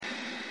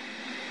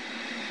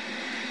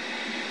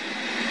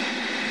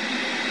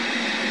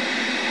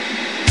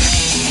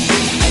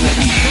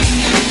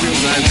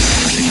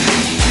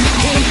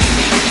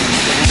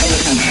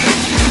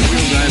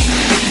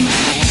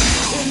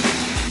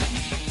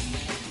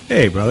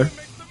Hey, brother.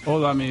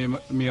 Hola,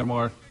 mi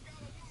amor.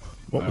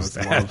 What was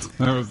that? Love.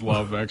 That was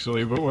love,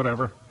 actually, but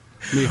whatever.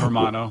 Mi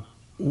hermano.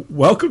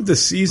 Welcome to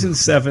Season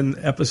 7,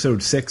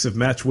 Episode 6 of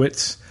Match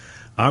Wits.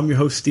 I'm your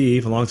host,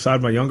 Steve,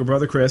 alongside my younger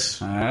brother, Chris.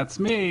 That's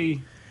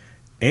me.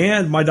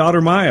 And my daughter,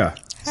 Maya.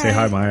 Hi. Say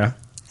hi, Maya.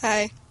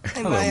 Hi, I'm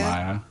Hello, Maya.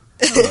 Maya.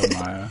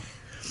 Hello, Maya.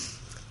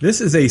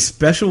 This is a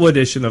special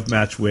edition of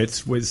Match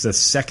Wits. It's the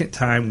second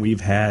time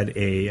we've had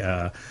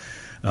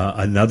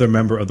another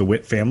member of the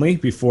Witt family.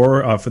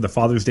 Before, for the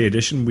Father's Day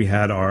edition, we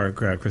had our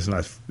Chris and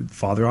I's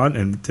father on,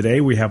 and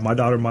today we have my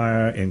daughter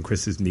Maya and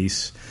Chris's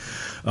niece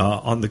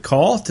on the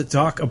call to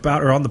talk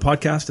about, or on the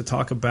podcast to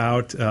talk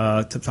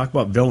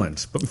about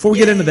villains. But before we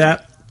get into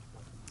that,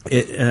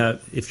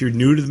 if you're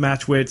new to the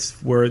Match Wits,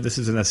 where this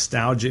is a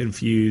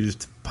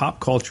nostalgia-infused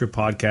pop culture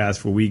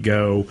podcast where we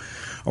go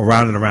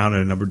around and around in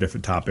a number of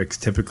different topics.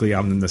 Typically,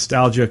 I'm the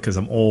nostalgia because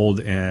I'm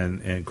old,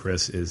 and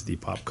Chris is the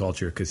pop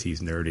culture because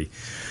he's nerdy.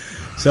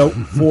 So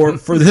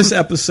for this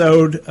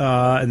episode,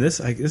 and this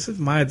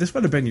might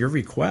have been your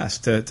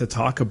request to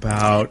talk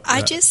about.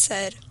 I just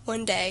said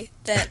one day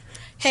that,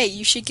 hey,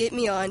 you should get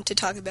me on to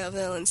talk about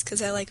villains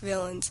because I like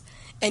villains.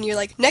 And you're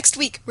like, next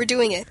week, we're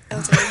doing it. I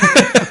was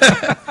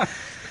like,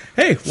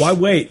 hey, why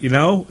wait? You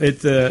know,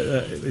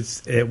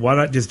 why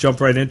not just jump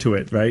right into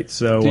it, right?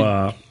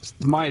 So,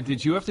 Maya,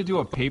 did you have to do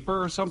a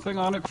paper or something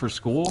on it for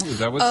school? Is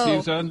that what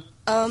Steve said?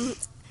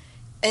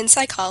 in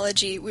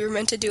psychology, we were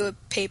meant to do a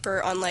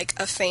paper on, like,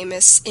 a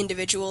famous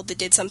individual that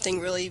did something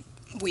really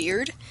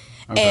weird.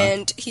 Okay.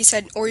 And he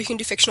said, or you can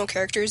do fictional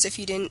characters if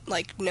you didn't,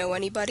 like, know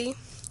anybody.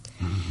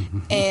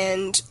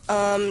 And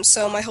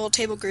so my whole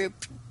table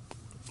group,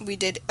 we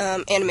did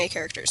anime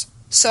characters.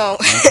 So...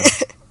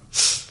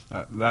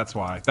 That's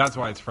why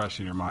it's fresh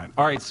in your mind.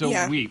 All right, so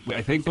Yeah.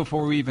 I think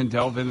before we even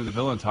delve into the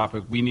villain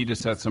topic, we need to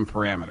set some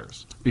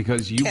parameters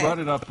because you Okay. brought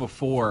it up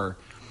before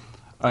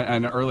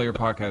an earlier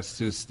podcast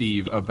to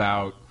Steve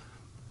about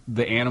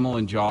the animal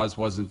in Jaws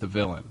wasn't the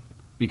villain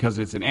because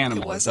it's an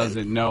animal. It wasn't.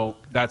 Doesn't know.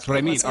 That's what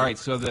I mean. wasn't. All right,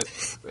 so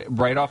that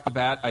right off the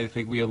bat, I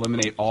think we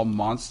eliminate all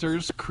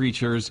monsters,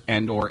 creatures,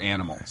 and/or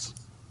animals.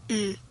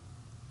 So,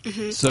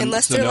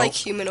 Unless so they're, no- like,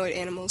 humanoid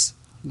animals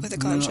with a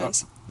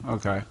conscience.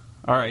 Okay.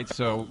 All right.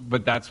 So,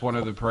 but that's one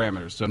of the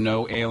parameters. So,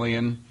 no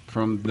alien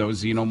no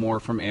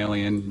xenomorph from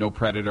Alien, no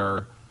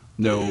Predator,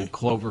 no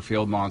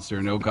Cloverfield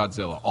monster, no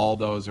Godzilla. All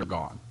those are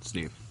gone,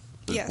 Steve.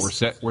 Yes.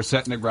 We're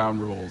setting the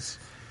ground rules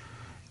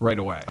right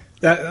away.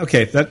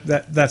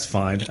 that's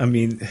fine. I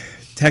mean,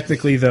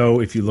 technically, though,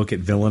 if you look at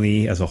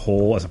villainy as a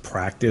whole, as a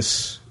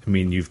practice, I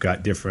mean, you've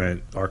got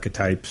different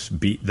archetypes.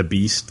 The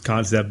beast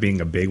concept being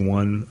a big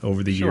one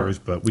over the Sure. years,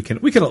 but we can,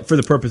 for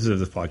the purposes of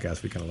this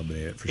podcast, we can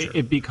eliminate it for sure.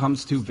 It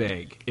becomes too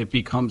vague. It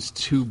becomes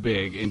too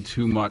big and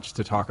too much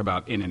to talk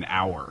about in an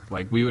hour.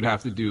 Like, we would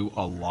have to do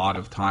a lot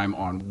of time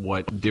on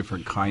what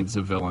different kinds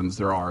of villains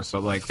there are. So,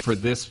 like, for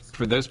this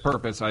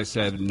purpose, I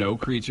said no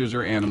creatures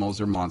or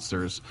animals or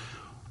monsters.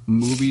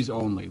 Movies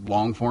only.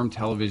 Long-form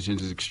television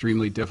is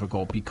extremely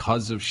difficult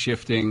because of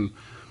shifting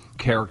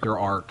character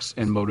arcs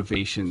and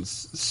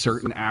motivations.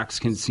 Certain acts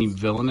can seem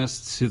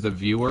villainous to the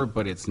viewer,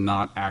 but it's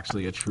not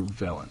actually a true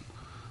villain.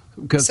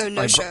 So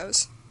no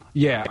shows.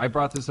 Yeah, I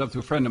brought this up to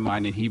a friend of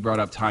mine, and he brought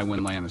up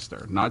Tywin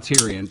Lannister. Not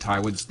Tyrion,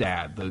 Tywin's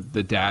dad,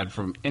 the dad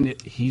from... And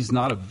he's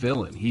not a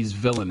villain. He's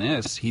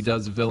villainous. He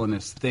does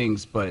villainous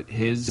things, but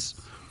his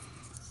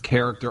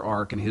character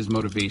arc and his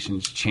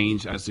motivations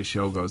change as the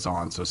show goes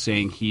on. So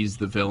saying he's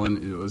the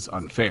villain, it was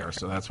unfair.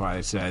 So that's why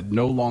I said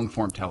no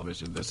long-form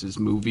television. This is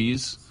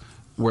movies.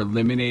 We're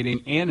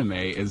eliminating anime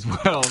as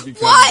well.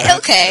 Because Why?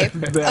 Okay.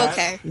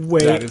 that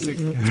Wait,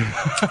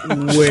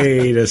 is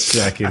wait a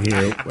second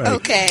here.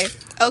 Okay.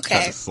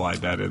 Gotta slide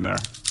that in there.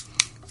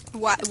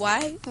 Why?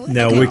 What?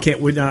 No, Okay. we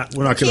can't. We're not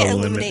going to Can't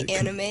eliminate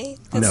anime.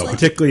 That's No, like,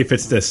 particularly if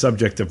it's the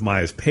subject of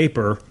Maya's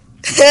paper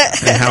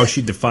and how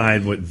she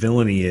defined what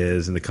villainy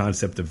is and the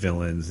concept of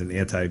villains and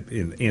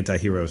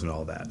anti-heroes and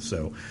all that.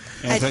 So,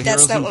 that's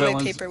Anti-heroes not and what my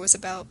villains- paper was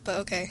about, but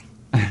okay.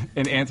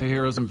 And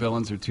anti-heroes and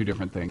villains are two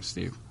different things,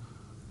 Steve.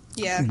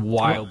 Yeah.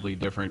 Wildly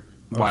different.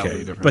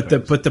 okay, Different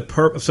but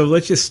things. so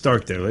let's just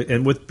start there.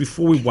 And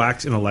before we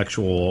wax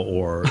intellectual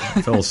or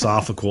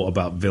philosophical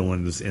about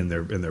villains and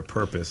their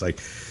purpose, like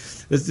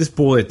let's just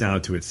boil it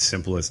down to its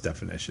simplest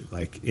definition.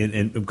 Like,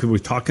 because we're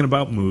talking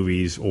about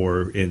movies,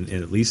 or in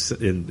at least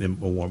in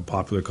more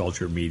popular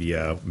culture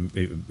media,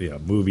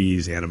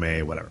 movies,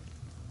 anime, whatever,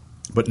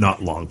 but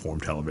not long form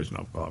television,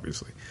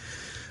 obviously.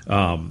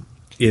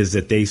 Is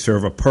that they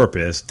serve a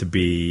purpose to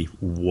be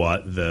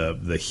what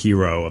the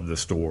hero of the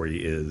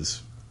story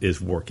is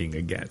working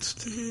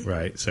against,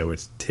 right? So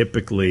it's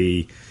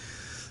typically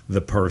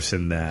the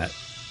person that,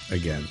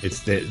 again,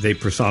 they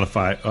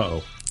personify.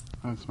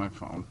 That's my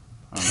phone.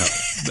 My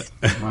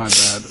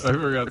bad. I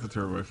forgot to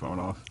turn my phone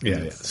off.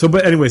 Yeah. So,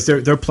 but anyways,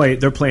 they're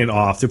playing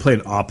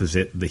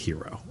opposite the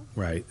hero,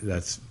 right?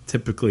 That's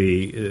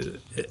typically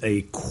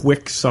a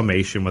quick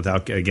summation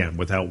without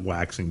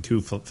waxing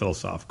too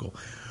philosophical.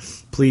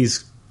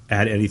 Please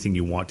add anything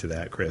you want to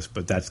that, Chris,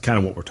 but that's kind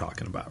of what we're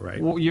talking about,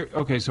 right? Well,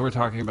 okay, so we're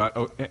talking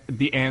about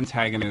the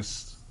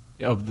antagonist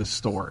of the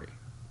story.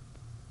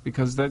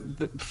 Because that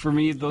for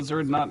me, those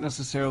are not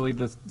necessarily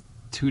the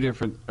two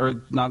different,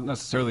 or not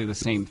necessarily the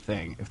same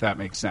thing, if that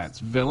makes sense.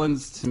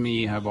 Villains, to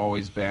me, have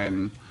always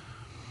been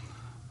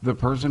the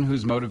person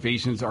whose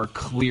motivations are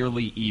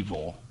clearly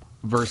evil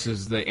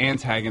versus the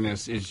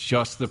antagonist is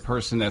just the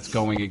person that's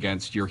going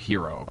against your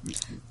hero.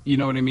 You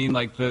know what I mean?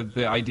 Like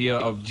the idea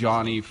of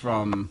Johnny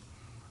from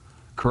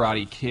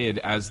Karate Kid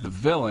as the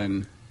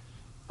villain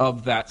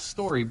of that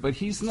story, but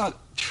he's not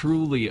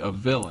truly a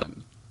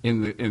villain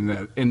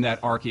in that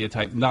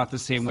archetype, not the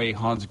same way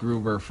Hans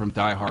Gruber from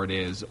Die Hard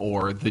is,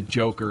 or the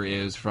Joker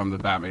is from the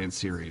Batman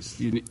series.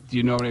 Do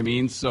you know what I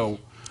mean? So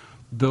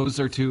those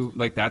are two,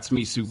 like, that's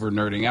me super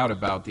nerding out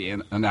about the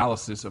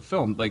analysis of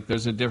film. Like,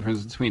 there's a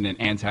difference between an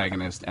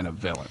antagonist and a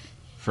villain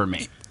for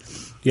me.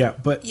 Yeah,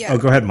 but Yeah. oh,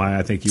 go ahead, Maya.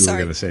 I think you were Sorry.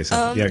 going to say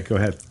something. Yeah, go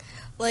ahead.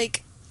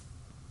 Like,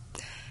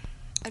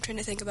 I'm trying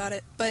to think about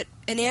it, but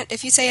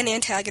if you say an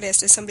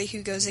antagonist is somebody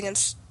who goes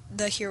against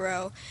the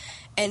hero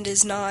and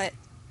is not,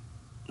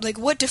 like,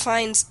 what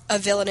defines a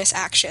villainous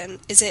action?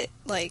 Is it,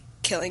 like,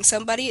 killing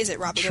somebody? Is it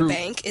robbing True. a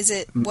bank? Is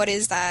it, what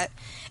is that?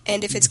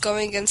 And if it's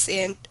going against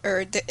going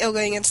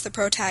against the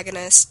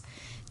protagonist,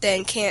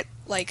 then can't,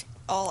 like,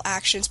 all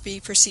actions be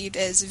perceived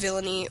as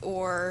villainy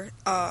or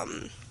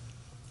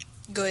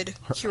good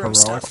hero Heroic?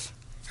 stuff?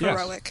 Yes.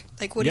 Heroic.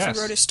 Like, what if Yes.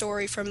 you wrote a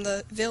story from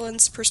the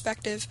villain's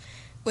perspective?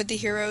 Would the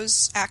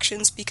hero's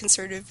actions be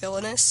considered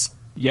villainous?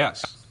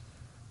 Yes.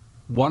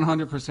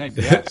 100%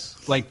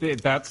 yes. Like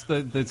that's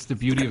the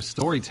beauty of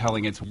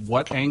storytelling. It's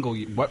what angle,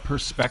 what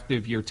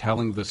perspective you're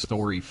telling the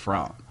story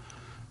from.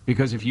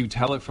 Because if you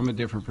tell it from a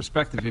different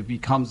perspective, it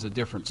becomes a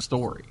different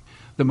story.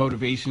 The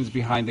motivations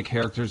behind the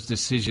characters'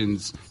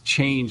 decisions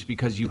change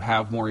because you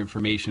have more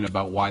information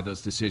about why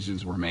those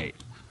decisions were made.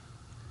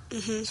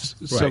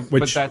 Mm-hmm. So, Right.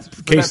 Which,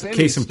 that's any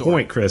case in story.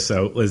 point, Chris,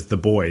 though, is The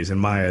Boys, and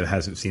Maya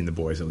hasn't seen The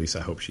Boys. At least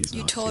I hope she's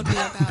You not. told me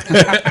about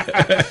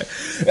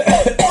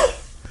it.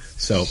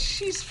 So,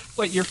 She's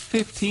what? You're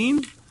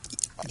 15.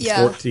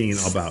 Yeah. 14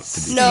 about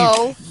to be.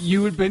 No.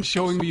 You had been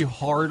showing me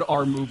hard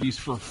R movies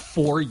for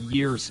 4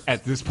 years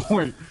at this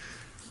point.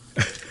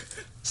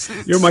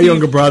 You're my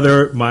younger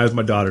brother. Maya's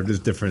my daughter. There's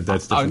different.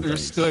 That's different.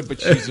 Understood, but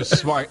she's a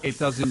smart. It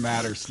doesn't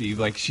matter, Steve.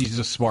 Like, she's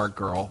a smart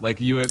girl. Like,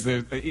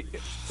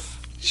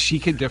 she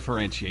can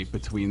differentiate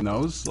between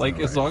those. Like,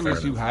 All as right, long fair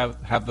as you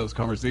enough. have those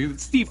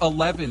conversations. Steve,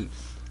 11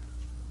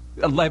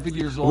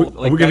 years old.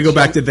 Are we going to go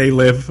back to They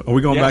Live? Are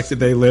we going Yes. back to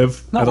They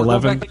Live no, at we're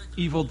 11? going back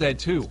to Evil Dead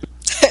 2.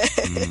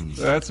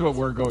 That's what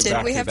we're going Didn't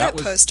back we to. have that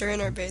was poster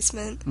in our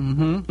basement?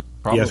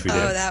 probably. Yes, we did.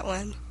 Oh, that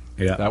one.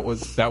 Yeah. That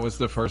was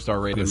the first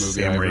R-rated With movie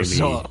Sam I ever Raimi.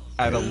 saw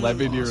at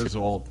 11 years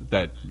old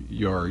that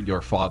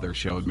your father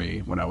showed me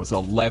when I was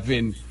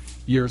 11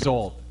 years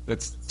old.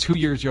 That's 2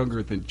 years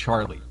younger than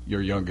Charlie,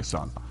 your youngest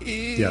son.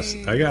 Yes,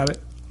 I got it.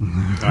 All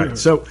right.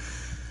 So,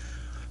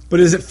 but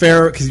is it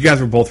fair? Because you guys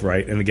were both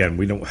right, and again,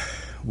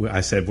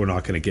 I said we're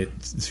not going to get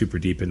super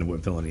deep into what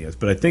villainy is,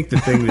 but I think the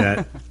thing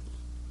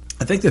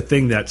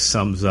that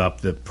sums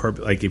up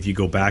like if you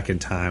go back in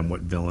time,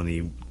 what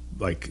villainy,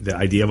 like the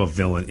idea of a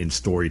villain in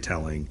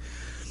storytelling,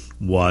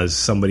 was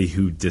somebody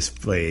who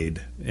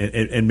displayed,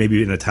 and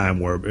maybe in a time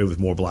where it was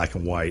more black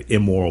and white,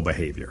 immoral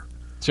behavior.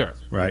 Sure.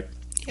 Right?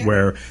 Yeah.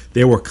 Where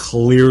they were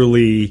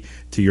clearly,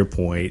 to your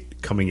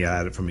point, coming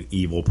at it from an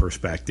evil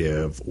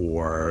perspective,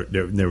 or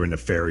they were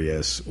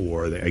nefarious,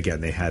 or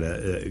they had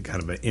a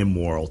kind of an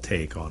immoral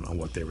take on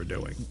what they were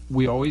doing.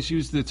 We always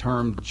use the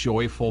term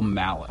joyful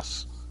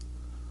malice.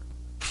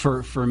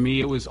 For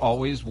me, it was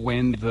always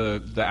when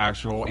the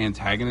actual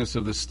antagonist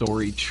of the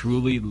story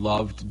truly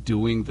loved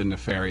doing the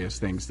nefarious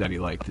things that he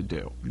liked to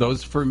do.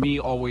 Those, for me,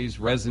 always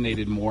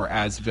resonated more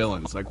as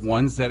villains, like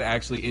ones that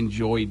actually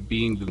enjoyed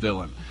being the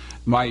villain.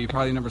 You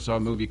probably never saw a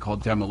movie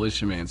called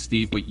Demolition Man,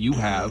 Steve, but you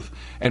have.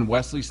 And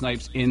Wesley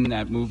Snipes in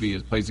that movie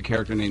plays a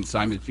character named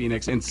Simon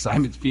Phoenix, and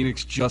Simon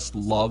Phoenix just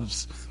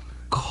loves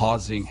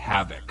causing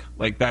havoc.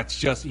 Like, that's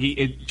just,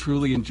 it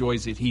truly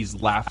enjoys it.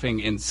 He's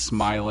laughing and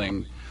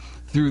smiling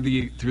through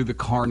the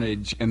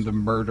carnage and the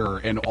murder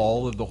and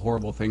all of the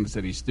horrible things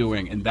that he's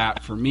doing. And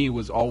that, for me,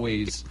 was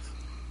always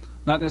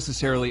not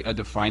necessarily a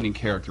defining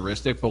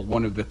characteristic, but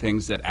one of the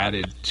things that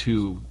added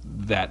to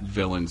that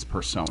villain's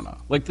persona.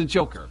 Like the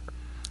Joker.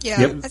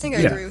 Yeah, Yep. I think I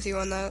Yeah. agree with you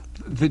on that.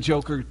 The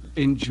Joker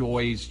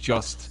enjoys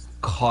just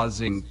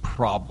causing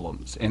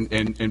problems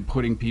and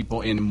putting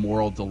people in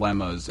moral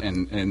dilemmas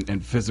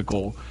and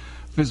physical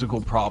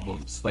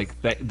problems.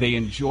 Like, that, they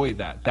enjoy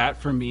that. That,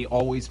 for me,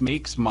 always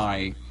makes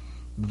my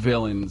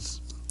villains,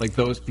 like,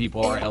 those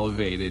people are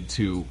elevated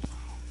to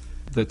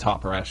the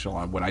top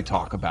echelon when I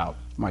talk about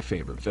my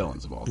favorite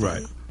villains of all time.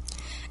 Right.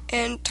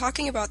 And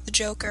talking about the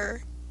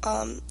Joker,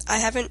 I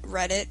haven't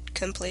read it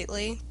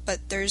completely, but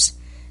there's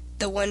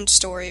the one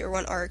story or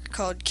one arc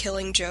called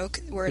Killing Joke,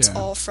 where it's Yeah.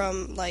 all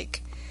from,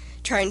 like,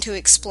 trying to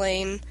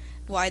explain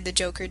why the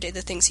Joker did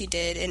the things he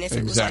did and if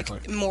it was, Exactly.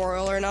 like,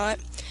 moral or not.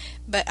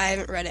 But I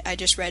haven't read it. I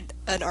just read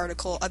an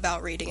article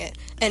about reading it.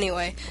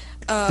 Anyway,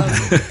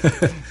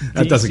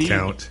 That doesn't DC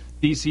count.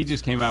 DC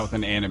just came out with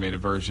an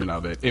animated version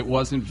of it. It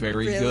wasn't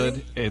very Really?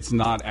 good. It's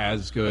not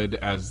as good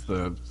as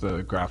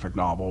the graphic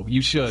novel.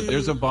 You should.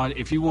 There's a bunch.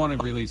 If you want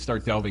to really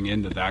start delving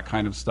into that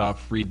kind of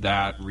stuff, read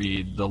that.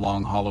 Read The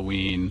Long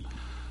Halloween.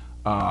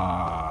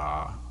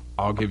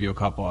 I'll give you a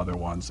couple other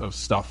ones of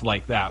stuff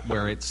like that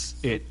where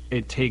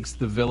it takes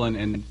the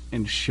villain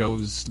and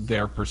shows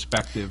their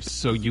perspectives,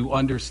 so you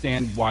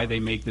understand why they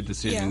make the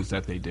decisions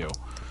that they do.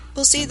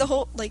 Well, see, the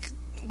whole,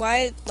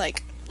 why,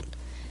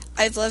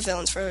 I've loved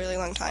villains for a really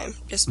long time,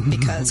 just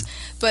because.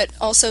 But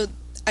also,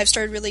 I've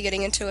started really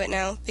getting into it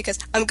now, because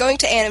I'm going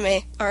to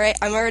anime, alright?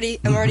 I'm already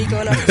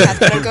going off the path,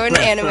 but I'm going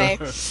to anime.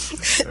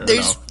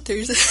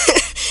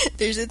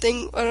 There's a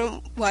thing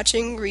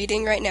I'm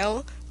reading right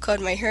now, called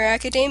My Hero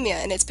Academia,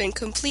 and it's been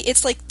complete.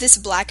 It's like this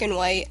black and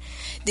white.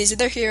 These are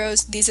their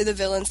heroes, these are the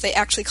villains. They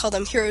actually call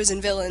them heroes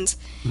and villains,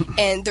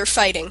 and they're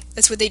fighting.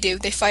 That's what they do.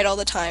 They fight all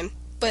the time.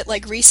 But,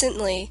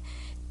 recently,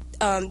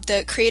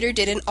 the creator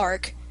did an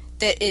arc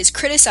that is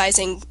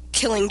criticizing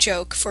Killing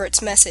Joke for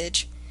its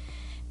message,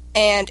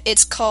 and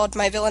it's called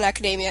My Villain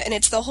Academia, and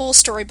it's the whole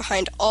story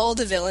behind all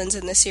the villains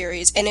in the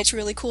series, and it's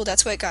really cool.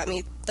 That's what got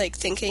me,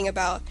 thinking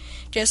about,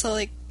 just,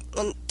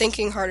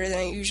 thinking harder than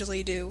I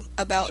usually do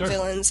about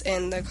villains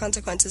and the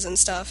consequences and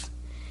stuff.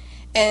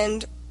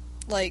 And,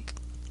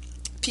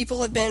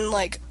 people have been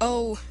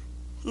oh,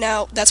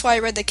 now, that's why I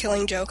read the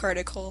Killing Joke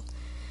article.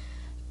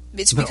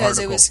 It's because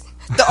it was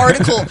the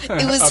article.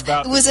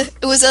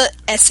 It was a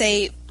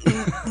essay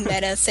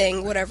meta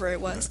thing, whatever it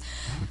was.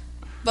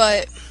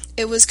 But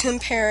it was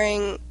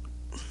comparing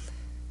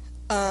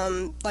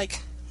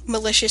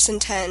malicious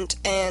intent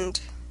and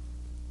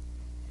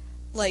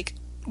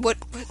what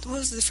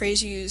was the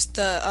phrase you used?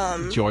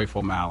 The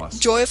joyful malice.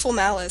 Joyful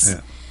malice.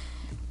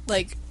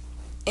 Yeah.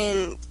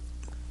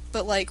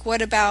 But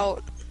what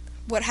about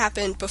what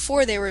happened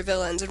before they were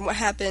villains, and what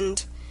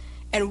happened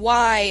and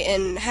why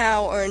and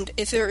how, and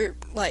if they're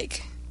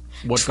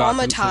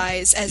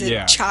traumatized as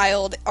a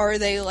child, are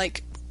they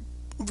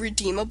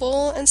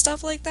redeemable and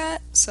stuff like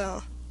that?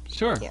 So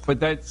sure, yeah.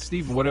 But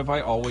Steve, what have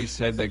I always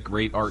said that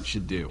great art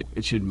should do?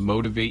 It should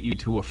motivate you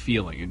to a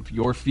feeling, and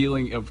your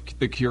feeling of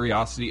the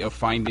curiosity of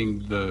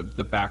finding the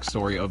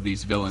backstory of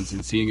these villains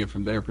and seeing it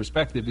from their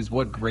perspective is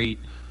what great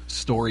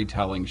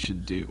storytelling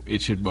should do.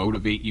 It should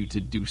motivate you to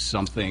do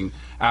something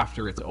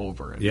after it's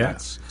over. And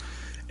yes.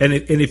 And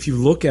if you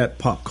look at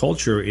pop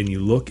culture and you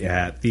look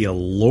at the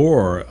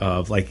allure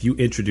of, you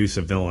introduce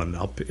a villain,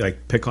 I'll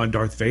pick on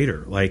Darth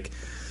Vader,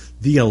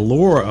 the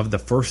allure of the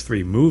first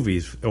three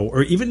movies,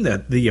 or even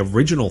the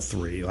original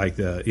three,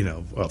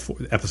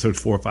 episodes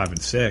 4, 5,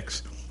 and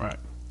 6, right,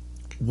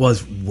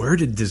 was, where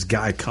did this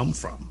guy come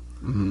from?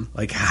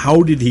 Mm-hmm.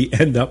 How did he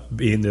end up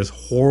being this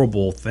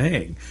horrible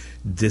thing,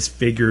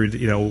 disfigured?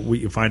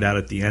 We find out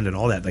at the end and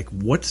all that.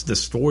 What's the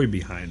story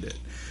behind it,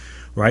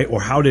 right?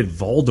 Or how did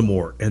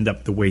Voldemort end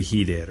up the way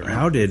he did? Or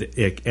how did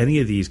any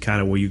of these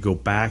kind of, where you go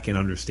back and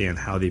understand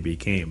how they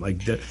became,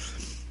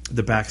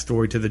 the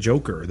backstory to the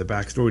Joker, the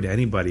backstory to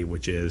anybody,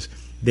 which is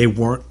they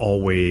weren't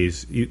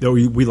always,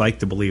 we like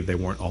to believe they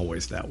weren't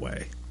always that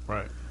way.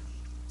 Right.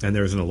 And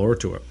there's an allure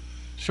to it.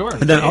 Sure.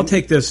 And then I'll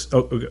take this. A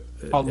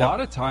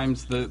lot of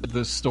times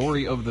the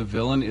story of the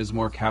villain is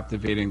more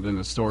captivating than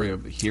the story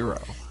of the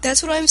hero.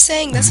 That's what I'm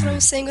saying. That's what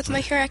I'm saying with My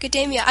Hero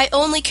Academia. I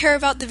only care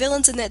about the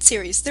villains in that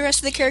series. The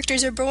rest of the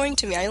characters are boring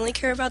to me. I only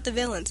care about the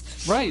villains.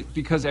 Right,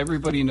 because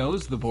everybody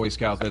knows the Boy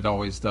Scout that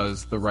always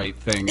does the right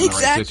thing in the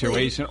right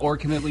situation, or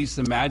can at least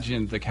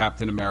imagine the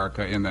Captain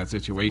America in that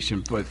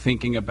situation, but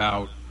thinking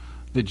about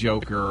the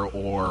Joker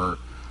or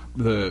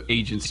the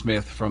Agent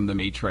Smith from The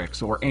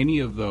Matrix or any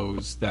of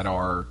those that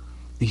are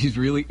these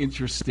really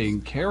interesting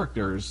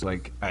characters,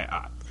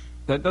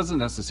 that doesn't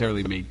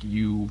necessarily make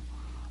you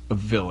a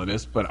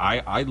villainous, but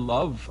I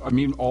love,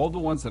 all the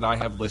ones that I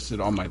have listed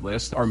on my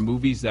list are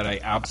movies that I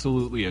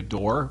absolutely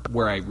adore,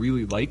 where I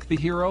really like the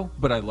hero,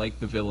 but I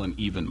like the villain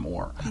even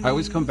more. I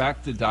always come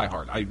back to Die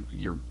Hard. I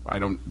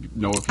don't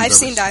know if I've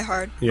seen Die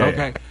Hard. Yeah,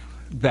 okay.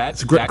 Yeah.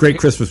 It's a great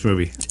Christmas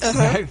movie.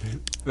 Uh-huh.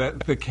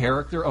 That the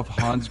character of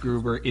Hans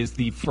Gruber is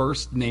the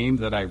first name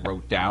that I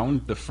wrote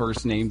down, the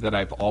first name that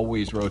I've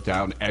always wrote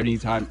down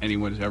anytime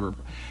anyone has ever,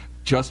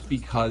 just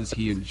because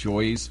he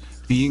enjoys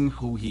being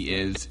who he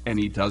is and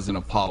he doesn't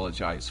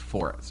apologize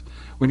for it.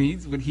 When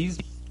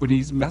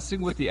he's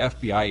messing with the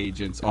FBI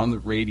agents on the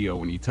radio,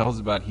 when he tells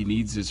about he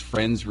needs his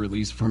friends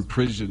released from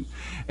prison,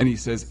 and he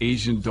says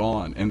Agent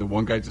Dawn, and the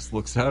one guy just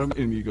looks at him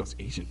and he goes,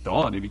 Agent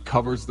Dawn, and he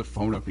covers the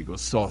phone up. He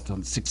goes, saw it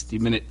on 60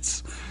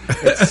 Minutes.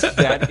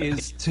 That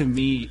is, to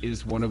me,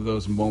 is one of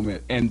those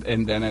moments. And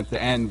then at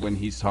the end, when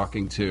he's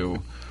talking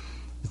to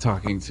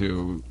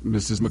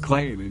Mrs.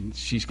 McClane, and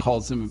she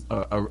calls him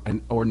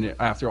an ordinary.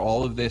 After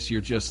all of this, you're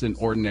just an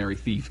ordinary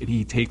thief, and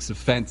he takes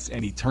offense,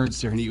 and he turns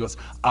to her and he goes,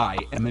 "I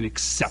am an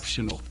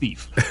exceptional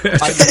thief."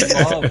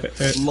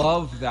 I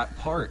love that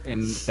part,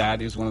 and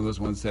that is one of those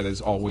ones that he's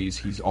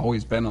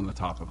always been on the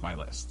top of my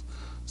list.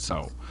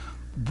 So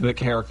the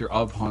character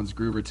of Hans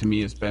Gruber to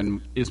me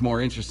is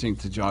more interesting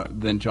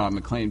than John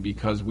McClane,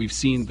 because we've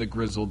seen the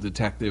grizzled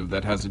detective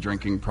that has a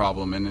drinking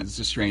problem and is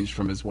estranged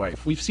from his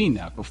wife. We've seen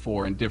that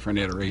before in different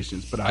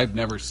iterations, but I've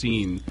never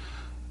seen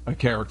a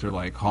character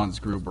like Hans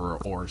Gruber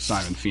or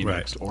Simon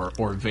Phoenix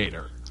or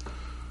Vader.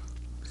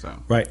 So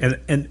right,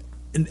 and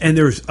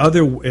there's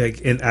other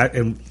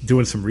and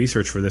doing some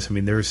research for this. I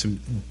mean, there's some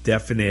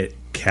definite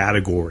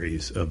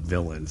categories of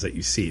villains that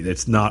you see.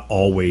 That's not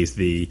always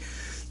they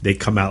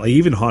come out. Like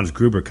even Hans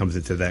Gruber comes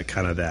into that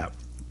kind of that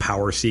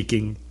power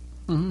seeking.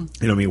 You know,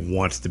 what I mean,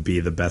 wants to be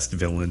the best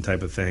villain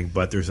type of thing.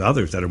 But there's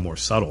others that are more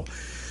subtle.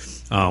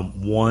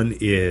 One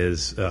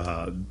is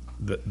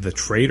the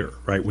traitor,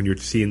 right? When you're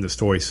seeing the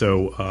story.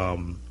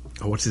 So,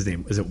 what's his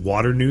name? Is it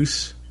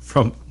Waternoose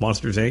from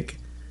Monsters Inc.?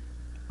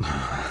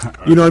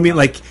 You know what I mean?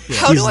 Like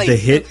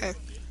Okay.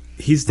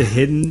 He's the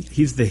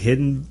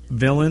hidden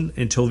villain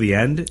until the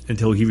end,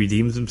 until he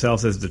redeems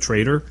himself as the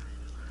traitor.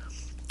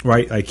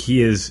 Right, like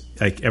he is,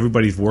 like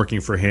everybody's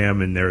working for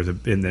him, and there's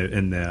in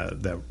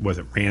the was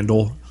it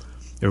Randall?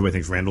 Everybody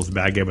thinks Randall's a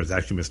bad guy, but it's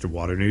actually Mr.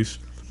 Waternoose.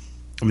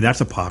 I mean,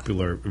 that's a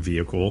popular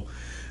vehicle.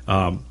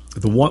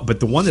 The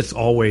one that's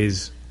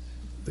always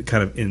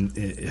kind of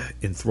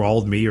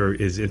enthralled me or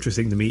is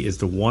interesting to me is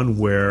the one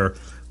where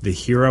the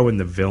hero and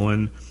the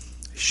villain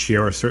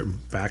share a certain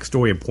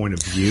backstory and point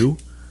of view,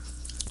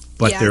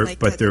 but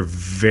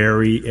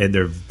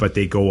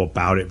they go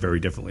about it very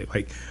differently.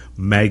 Like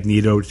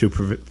Magneto to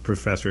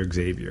Professor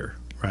Xavier,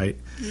 right?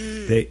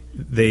 They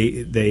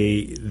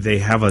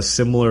have a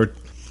similar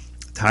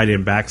tied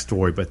in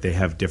backstory, but they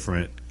have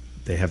different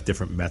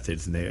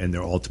methods, and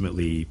they're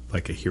ultimately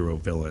like a hero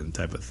villain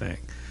type of thing.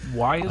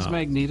 Why is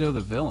Magneto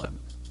the villain?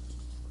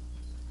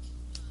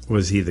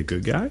 Was he the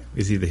good guy?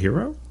 Is he the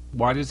hero?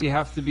 Why does he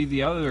have to be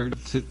the other?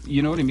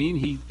 You know what I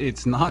mean?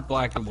 It's not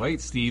black and white,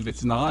 Steve.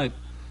 It's not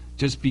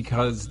just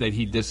because that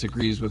he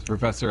disagrees with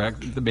Professor X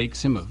that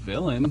makes him a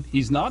villain.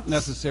 He's not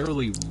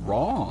necessarily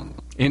wrong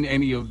in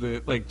any of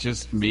the, like,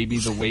 just maybe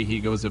the way he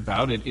goes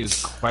about it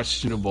is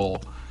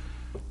questionable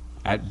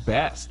at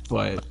best.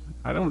 But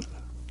I don't.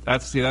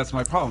 That's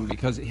my problem,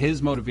 because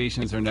his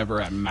motivations are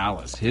never at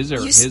malice. His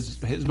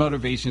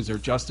motivations are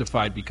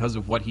justified because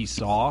of what he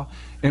saw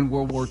in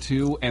World War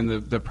II and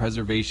the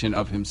preservation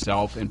of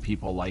himself and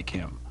people like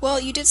him. Well,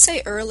 you did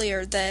say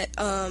earlier that,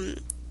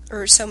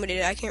 or somebody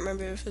did, I can't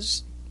remember if it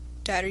was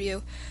Dad or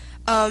you,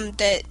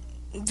 that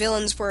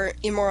villains were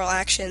immoral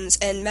actions,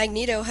 and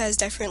Magneto has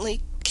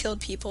definitely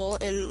killed people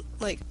and,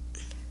 like,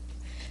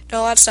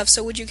 done a lot of stuff.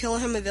 So would you consider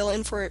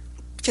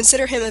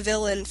him a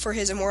villain for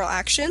his immoral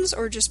actions,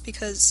 or just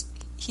because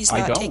he's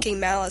not taking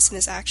malice in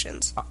his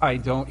actions? I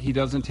don't. He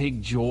doesn't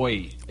take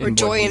joy in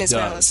his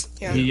malice.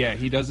 Yeah.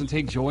 He doesn't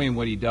take joy in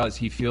what he does.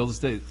 He feels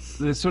that.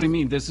 That's what I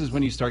mean. This is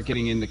when you start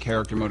getting into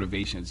character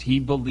motivations. He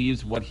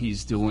believes what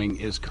he's doing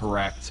is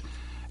correct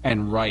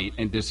and right,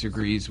 and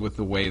disagrees with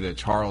the way that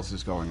Charles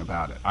is going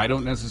about it. I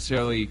don't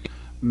necessarily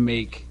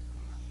make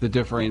the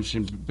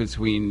differentiation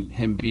between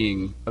him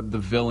being the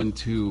villain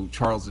to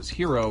Charles's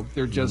hero.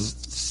 They're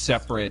just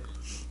separate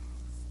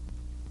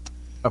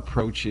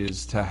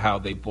approaches to how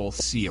they both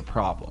see a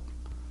problem.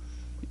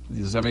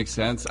 Does that make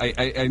sense?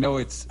 I know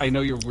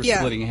we're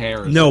splitting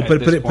hairs. No,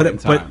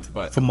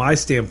 but from my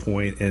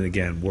standpoint, and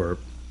again,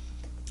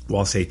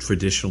 I'll say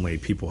traditionally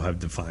people have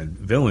defined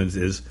villains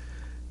is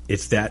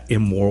it's that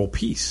immoral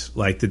piece.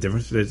 Like the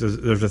difference,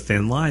 there's a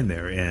thin line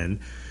there, and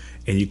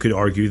you could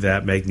argue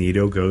that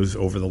Magneto goes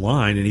over the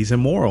line and he's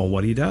immoral in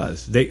what he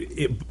does.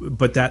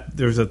 But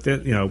there's a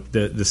thin,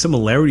 the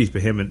similarities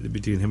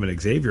between him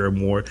and Xavier are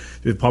more.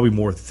 There's probably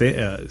more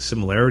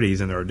similarities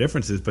than there are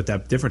differences, but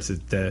that difference is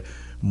the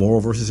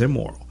moral versus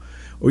immoral.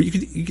 Or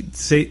you could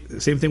say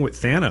the same thing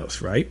with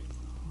Thanos, right?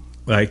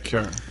 Like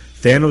sure.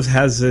 Thanos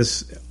has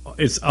this.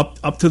 It's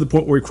up to the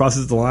point where he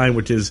crosses the line,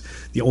 which is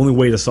the only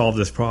way to solve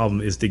this problem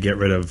is to get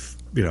rid of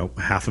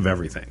half of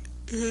everything.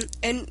 Mm-hmm.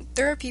 And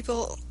there are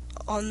people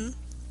on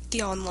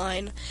the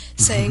online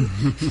saying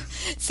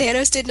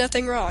Thanos did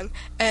nothing wrong,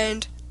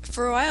 and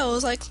for a while I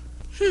was like,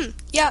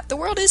 yeah, the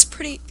world is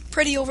pretty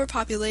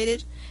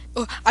overpopulated.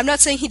 Oh, I'm not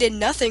saying he did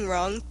nothing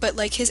wrong, but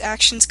like his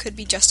actions could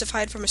be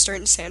justified from a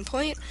certain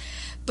standpoint.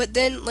 But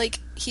then like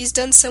he's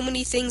done so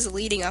many things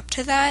leading up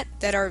to that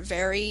are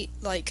very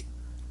like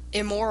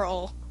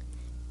immoral,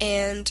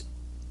 and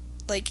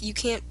like you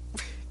can't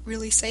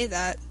really say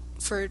that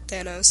for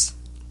Thanos.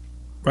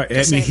 Right.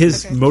 I mean,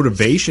 his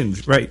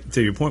motivations, right,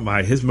 to your point,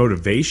 Maya, his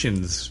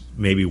motivations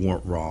maybe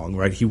weren't wrong,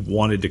 right? He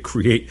wanted to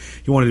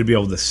be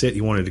able to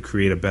he wanted to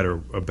create a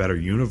better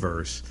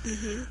universe.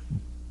 Mm-hmm.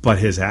 But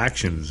his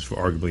actions were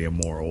arguably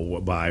immoral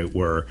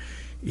where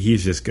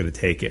he's just going to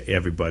take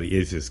everybody,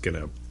 he's just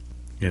going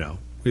to,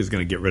 he's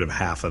going to get rid of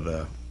half of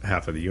the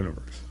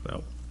universe.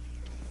 So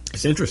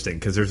it's interesting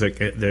because I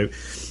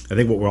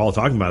think what we're all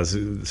talking about is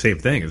the same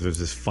thing, is there's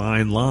this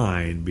fine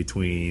line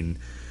between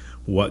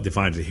what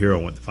defines a hero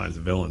and what defines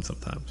a villain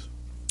sometimes.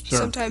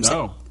 Sure.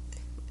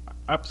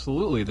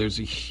 Absolutely. There's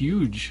a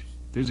huge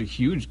there's a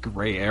huge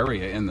gray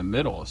area in the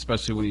middle,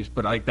 especially when you.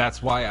 But like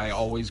that's why I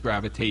always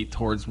gravitate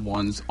towards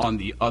ones on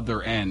the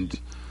other end,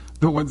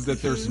 the ones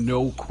that there's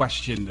no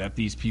question that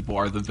these people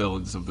are the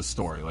villains of the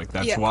story. Like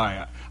that's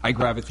why I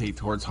gravitate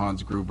towards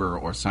Hans Gruber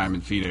or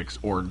Simon Phoenix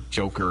or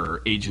Joker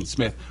or Agent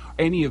Smith,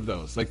 any of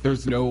those. Like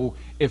there's no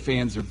ifs,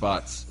 ands, or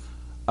buts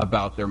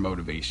about their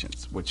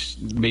motivations, which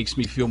makes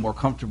me feel more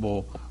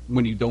comfortable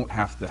when you don't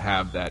have to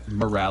have that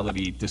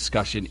morality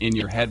discussion in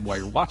your head while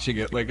you're watching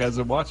it. Like as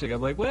I'm watching,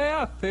 I'm like, well,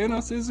 yeah,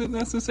 Thanos isn't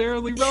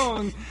necessarily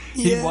wrong.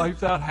 He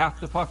wiped out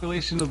half the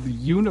population of the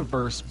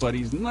universe, but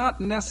he's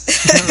not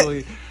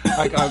necessarily.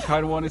 I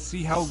kind of want to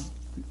see how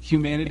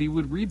humanity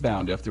would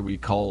rebound after we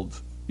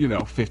culled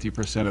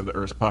 50% of the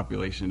Earth's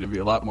population to be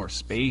a lot more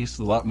space,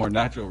 a lot more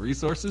natural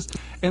resources.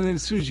 And then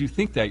as soon as you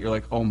think that, you're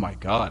like, oh my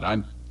God,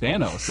 I'm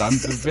Thanos. I'm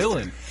the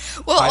villain.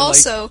 Well,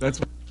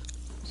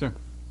 Sure.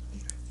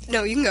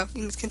 No, you can go.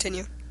 You can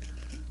continue.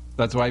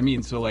 That's what I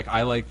mean. So, like,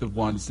 I like the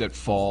ones that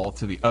fall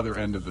to the other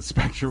end of the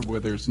spectrum where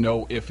there's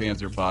no ifs,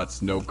 ands, or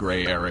buts, no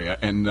gray area,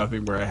 and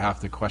nothing where I have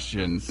to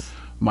question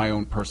my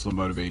own personal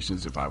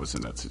motivations if I was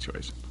in that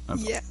situation.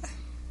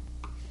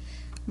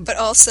 But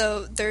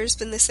also, there's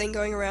been this thing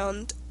going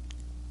around,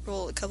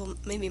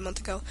 maybe a month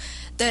ago,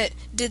 that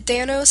did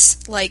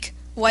Thanos, like,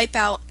 wipe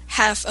out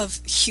half of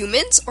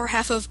humans or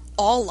half of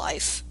all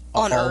life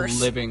on Earth?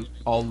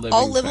 All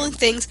living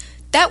things.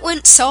 That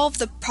wouldn't solve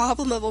the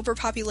problem of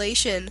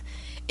overpopulation.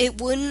 It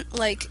wouldn't,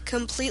 like,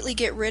 completely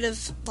get rid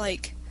of,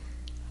 like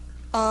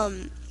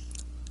the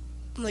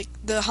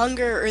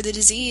hunger or the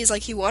disease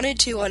like he wanted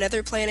to on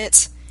other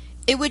planets.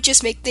 It would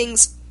just make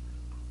things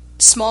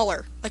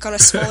smaller, like on a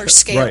smaller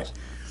scale.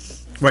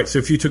 Right. So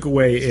if you took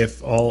away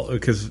all of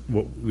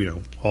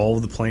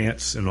the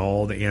plants and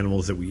all the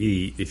animals that we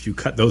eat, if you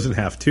cut those in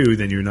half too,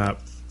 then you're not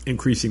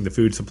increasing the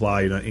food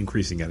supply. You're not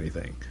increasing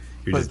anything.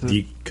 You're just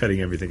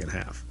cutting everything in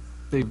half.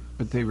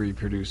 They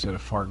reproduce at a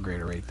far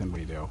greater rate than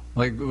we do.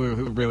 Like,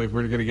 really,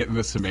 we're going to get into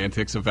the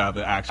semantics of how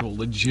the actual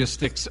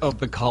logistics of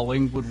the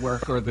culling would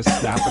work or this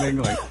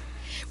happening. Like,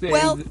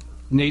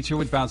 nature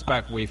would bounce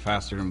back way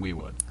faster than we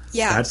would.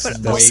 Yeah, that's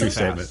also, true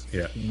statement.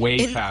 Yeah,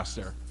 way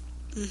faster.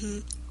 Mm-hmm.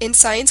 In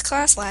science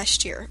class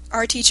last year,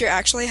 our teacher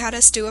actually had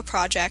us do a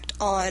project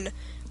on,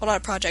 well, not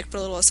a project, but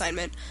a little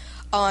assignment,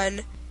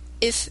 on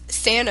if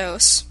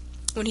Thanos,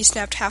 when he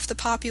snapped half the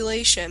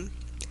population,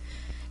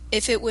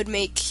 if it would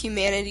make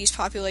humanity's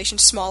population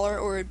smaller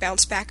or it would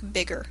bounce back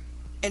bigger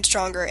and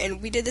stronger.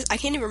 And we did this, I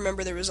can't even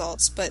remember the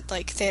results, but,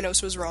 like,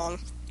 Thanos was wrong.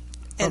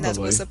 And that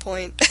was the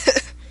point.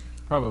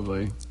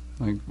 Probably.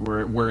 Like,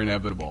 we're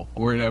inevitable.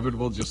 We're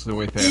inevitable just the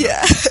way Thanos.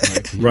 Yeah.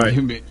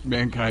 Like,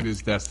 mankind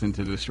is destined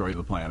to destroy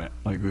the planet.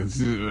 Like,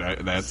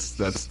 that's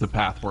the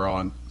path we're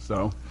on.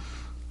 So,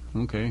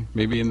 okay,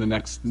 maybe in the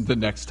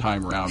next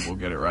time around we'll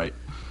get it right.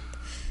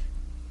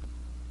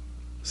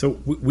 So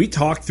we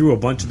talked through a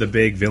bunch of the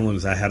big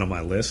villains I had on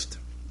my list.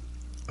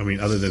 I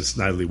mean, other than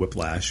Snidely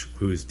Whiplash,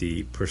 who is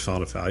the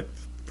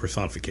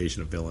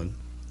personification of villain.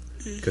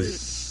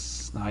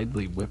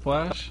 Snidely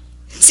Whiplash?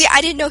 See,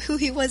 I didn't know who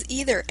he was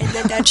either, and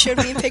then Dad showed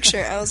me a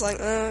picture. I was like,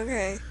 oh,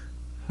 okay.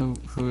 Who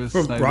is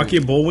from Snidely? Rocky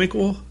and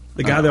Bullwinkle?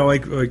 The guy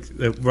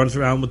that runs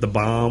around with the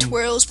bomb,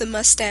 twirls the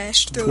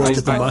mustache,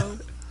 throws the bomb.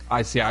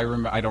 I see. I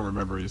don't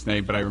remember his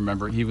name, but I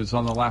remember he was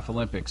on the Laugh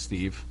Olympics,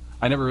 Steve.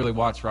 I never really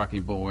watched Rocky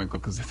and Bullwinkle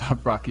because I thought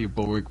Rocky and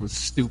Bullwinkle was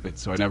stupid,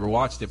 so I never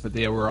watched it. But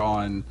they were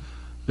on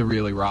the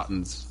Really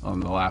Rottens on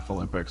the Laugh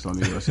Olympics on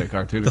the USA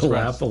Cartoon Express. The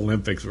Laugh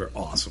Olympics were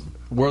awesome.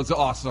 World's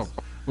awesome.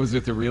 Was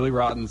it the Really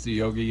Rottens, the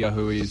Yogi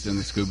Yahooies, and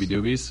the Scooby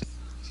Doobies?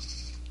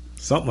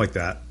 Something like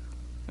that.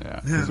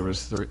 Yeah, because there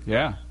was three.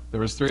 Yeah, there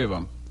was three of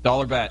them.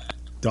 Dollar bet.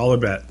 Dollar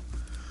bet.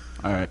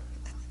 All right.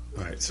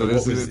 So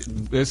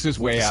this is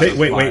way out.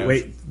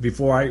 Wait.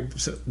 Before I'm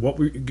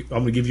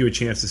going to give you a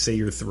chance to say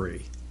your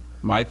three.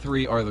 My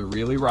three are the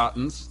Really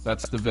Rottens.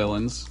 That's the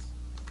villains.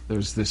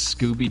 There's the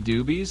Scooby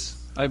Doobies,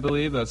 I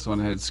believe. That's the one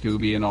that had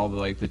Scooby and all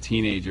the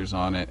teenagers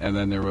on it. And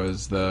then there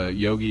was the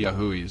Yogi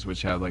Yahooies,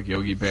 which had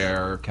Yogi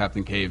Bear,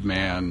 Captain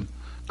Caveman,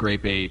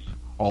 Grape Ape,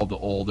 all the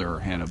older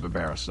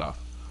Hanna-Barbera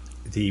stuff.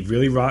 The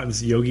Really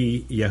Rottens,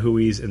 Yogi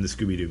Yahooies, and the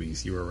Scooby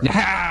Doobies. You were right.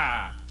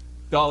 Yeah!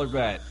 Dollar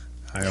bet.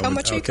 How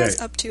much are you guys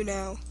up to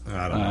now?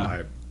 I don't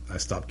know. I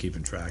stopped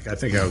keeping track. I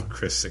think I owed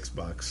Chris $6.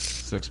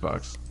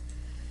 $6.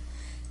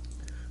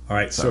 All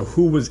right, so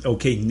who was...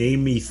 Okay,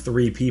 name me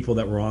three people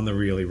that were on the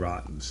Really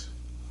Rottens.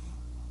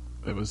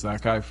 It was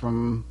that guy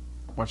from...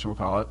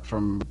 whatchamacallit,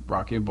 from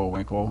Rocky and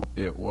Bullwinkle.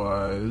 It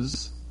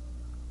was...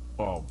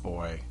 Oh,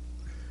 boy.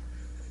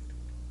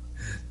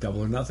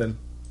 Double or Nothing.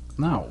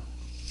 No.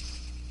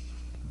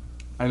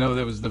 I know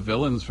there was the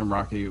villains from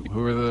Rocky.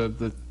 Who were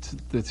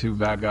the two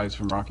bad guys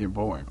from Rocky and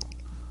Bullwinkle?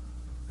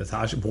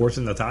 Boris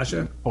and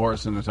Natasha?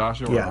 Boris and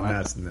Natasha were on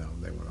it? No,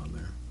 they weren't on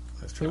there.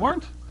 They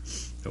weren't?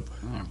 Nope.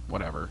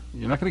 Whatever.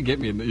 You're not going to get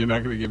me. You're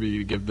not going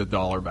to give the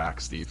dollar back,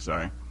 Steve.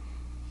 Sorry.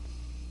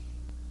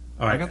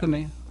 All right. I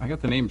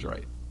got the names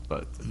right,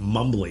 but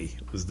Mumbly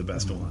was the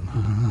best one.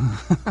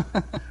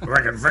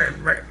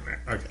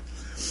 Okay.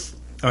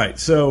 All right.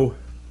 So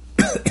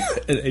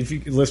if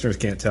you listeners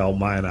can't tell,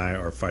 Maya and I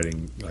are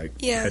fighting like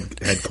Yeah.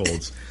 head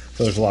colds.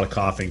 So there's a lot of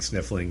coughing,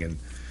 sniffling, and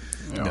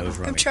nose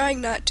running. I'm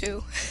trying not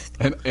to.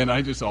 And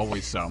I just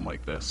always sound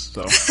like this.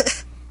 So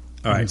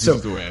All right, this so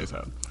is the way I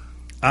sound.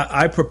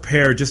 I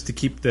prepare just to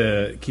keep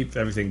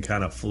everything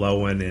kind of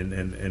flowing and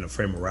in a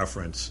frame of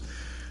reference.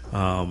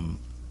 And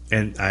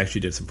I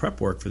actually did some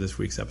prep work for this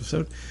week's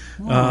episode.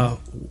 And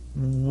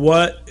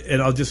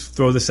I'll just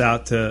throw this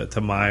out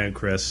to Maya and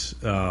Chris,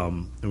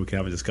 and we can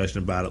have a discussion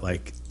about it.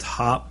 Like,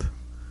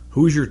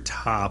 who's your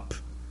top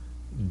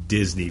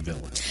Disney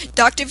villain?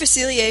 Dr.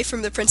 Facilier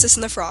from The Princess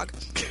and the Frog.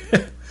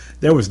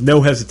 There was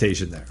no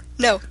hesitation there.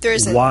 No, there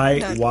isn't. Why?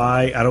 None.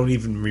 Why? I don't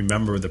even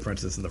remember The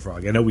Princess and the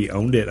Frog. I know we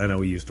owned it. I know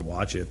we used to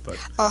watch it, but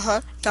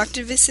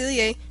Dr.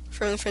 Facilier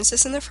from The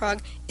Princess and the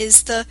Frog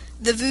is the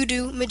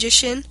voodoo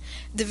magician,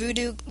 the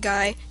voodoo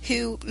guy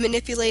who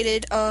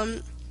manipulated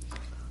oh,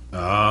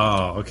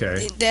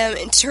 okay. them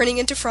and turning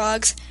into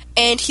frogs,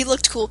 and he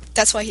looked cool.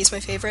 That's why he's my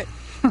favorite.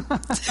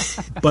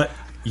 But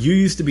you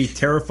used to be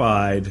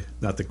terrified,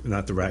 not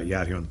the rat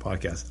yet here on the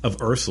podcast,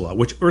 of Ursula,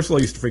 which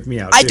Ursula used to freak me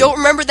out. I too. don't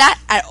remember that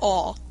at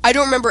all. I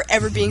don't remember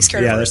ever being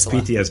scared Yeah, of that's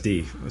Ursula.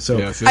 PTSD. So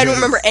Yes, I don't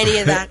remember any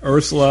of that.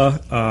 Ursula,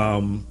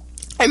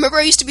 I remember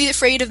I used to be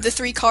afraid of the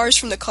 3 cars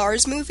from the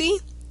Cars movie,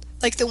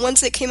 like the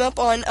ones that came up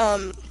on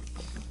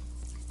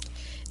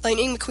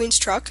Lightning McQueen's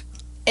truck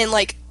and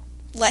like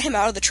let him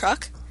out of the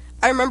truck.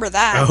 I remember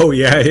that. oh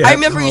yeah. I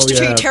remember I used to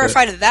yeah, be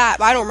terrified of that,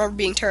 but I don't remember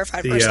being terrified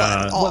of The,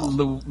 Ursula at all.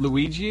 What,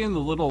 Luigi and the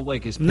little,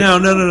 like, his... No.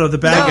 The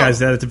bad No. guys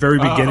that at the very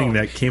beginning Oh.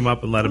 that came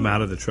up and let him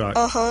out of the truck.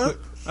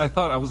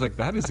 I was like,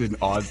 that is an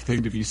odd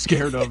thing to be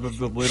scared of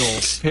the little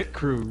pit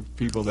crew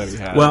people that he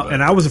had. Well, but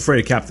and I was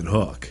afraid of Captain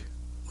Hook,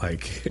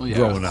 like yeah.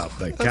 growing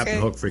up. Like Captain Okay.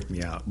 Hook freaked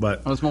me out.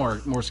 But I was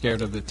more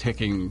scared of the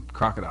ticking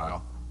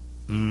crocodile.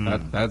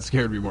 That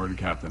scared me more than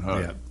Captain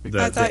Hook.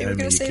 Yeah. I thought you were enemy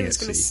going to say I can't was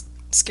going to see.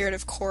 scared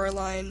of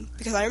Coraline,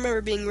 because I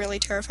remember being really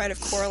terrified of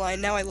Coraline.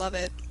 Now I love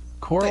it.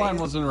 Coraline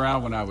But- wasn't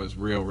around when I was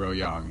real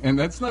young, and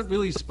that's not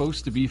really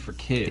supposed to be for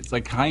kids.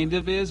 Like, kind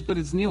of is, but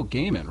it's Neil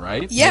Gaiman,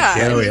 right?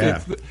 Yeah. Oh, Like,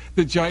 yeah. it's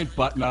the giant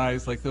button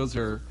eyes, like those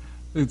are,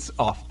 it's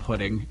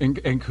off-putting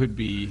and could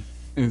be.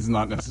 It's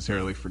not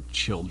necessarily for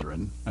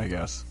children, I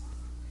guess,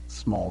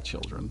 small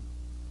children.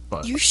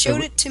 But You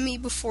showed it to me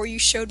before you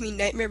showed me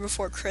Nightmare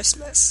Before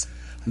Christmas.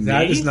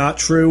 That Me? is not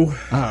true. Oh.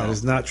 That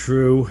is not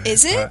true.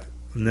 Is it?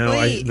 No,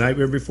 Wait.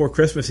 Nightmare Before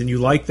Christmas, and you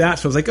like that.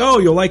 So I was like, oh,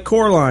 you'll like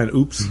Coraline.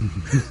 Oops.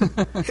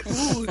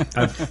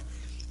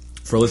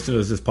 For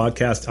listeners to this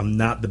podcast, I'm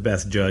not the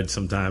best judge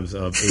sometimes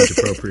of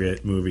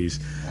age-appropriate movies.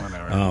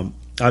 Whatever.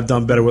 I've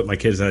done better with my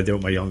kids than I did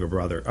with my younger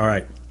brother. All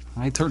right,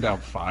 I turned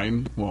out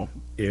fine. Well,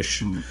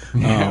 ish.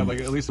 yeah, like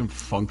at least I'm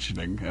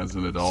functioning as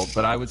an adult.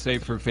 But I would say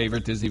for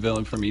favorite Disney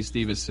villain for me,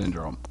 Steve, is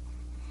Syndrome.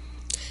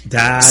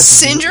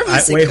 Syndrome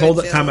is a wait, good hold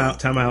it. villain.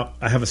 Time out.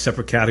 I have a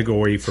separate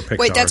category for Pixar.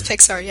 Wait, that's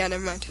Pixar. Yeah,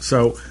 never mind.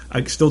 So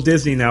I'm still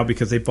Disney now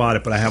because they bought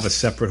it, but I have a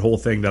separate whole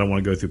thing that I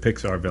want to go through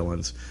Pixar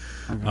villains.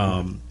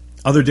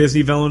 Other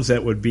Disney villains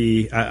that would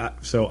be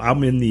so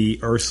I'm in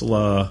the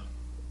Ursula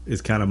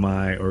is kind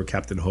of or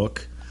Captain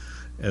Hook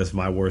as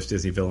my worst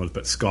Disney villains,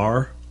 but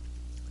Scar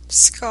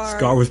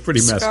Scar was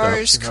pretty messed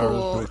up. Scar's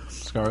cool.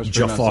 Scar's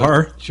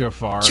Jafar?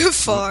 Jafar.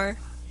 Jafar.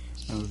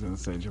 I was going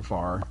to say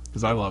Jafar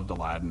because I loved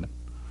Aladdin.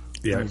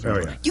 Yeah, oh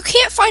yeah. You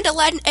can't find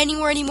Aladdin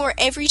anywhere anymore.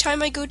 Every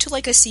time I go to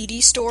like a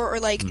CD store or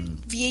like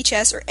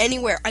VHS or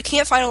anywhere, I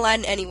can't find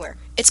Aladdin anywhere.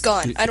 It's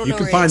gone. I don't You know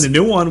can where find it the is.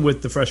 new one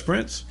with the Fresh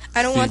Prince.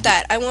 I don't want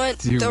that. I want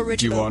Do you the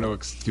original. want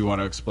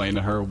to explain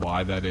to her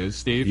why that is,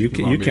 Steve? You Do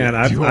can. want You me to- can.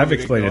 do you want I've me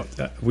to explained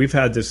go- it. We've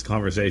had this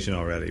conversation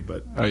already,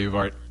 but Oh,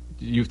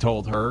 you've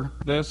told her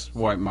this?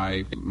 What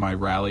my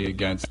rally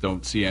against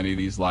don't see any of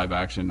these live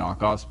action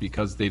knockoffs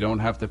because they don't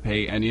have to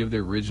pay any of the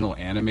original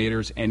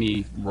animators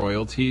any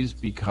royalties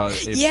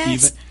because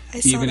Yes, I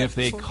saw even that if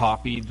they before.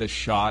 copied the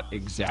shot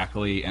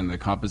exactly and the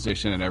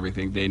composition and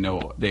everything, they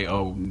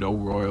owe no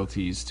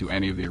royalties to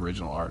any of the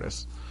original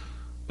artists.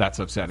 That's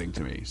upsetting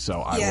to me.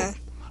 So Yeah.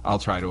 I'll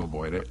try to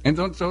avoid it. And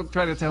don't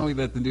try to tell me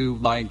that the new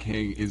Lion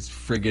King is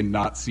friggin'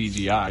 not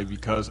CGI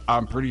because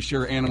I'm pretty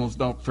sure animals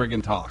don't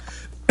friggin' talk.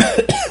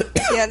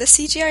 Yeah, the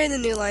CGI in the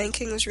new Lion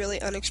King was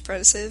really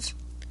unexpressive.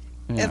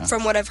 Yeah.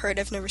 From what I've heard,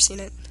 I've never seen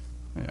it.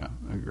 Yeah,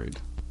 agreed.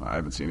 I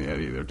haven't seen it yet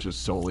either,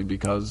 just solely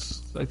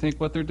because I think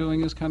what they're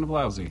doing is kind of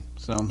lousy.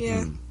 So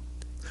Yeah.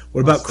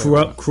 what about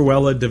Well,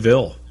 Cruella de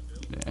Vil?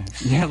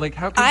 yeah, like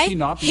how can I she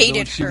not be hated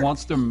villain? She her.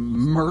 wants to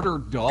murder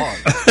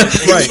dogs.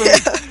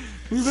 Right.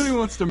 Anybody who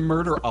wants to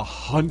murder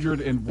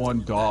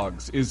 101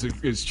 dogs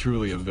is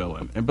truly a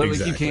villain. And but like,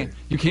 Exactly.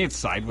 you can't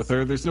side with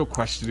her. There's no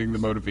questioning the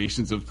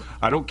motivations of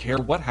I don't care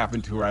what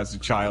happened to her as a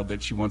child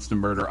that she wants to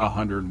murder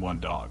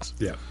 101 dogs.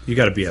 Yeah, you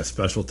got to be a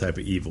special type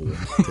of evil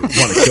to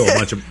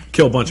want to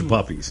kill a bunch of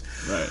puppies.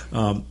 Right.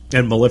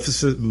 And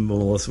Maleficent.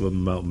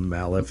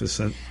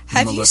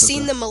 Have you Maleficent.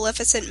 seen the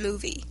Maleficent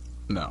movie?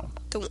 No.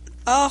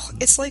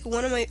 It's like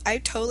one of my. I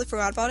totally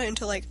forgot about it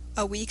until like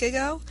a week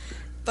ago,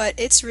 but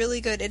it's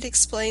really good. It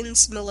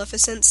explains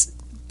Maleficent's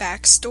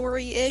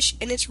backstory ish,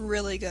 and it's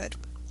really good.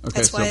 Okay,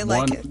 That's so why I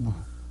like it.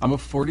 I'm a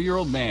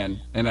 40-year-old man,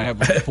 and I have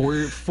a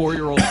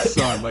four-year-old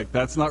son. Like,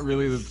 that's not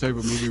really the type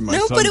of movie my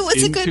son's but it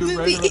was a good into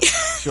movie. Right.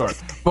 Sure,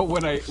 but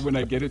when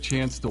I get a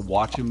chance to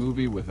watch a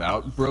movie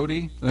without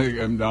Brody, like,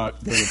 I'm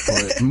not going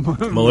to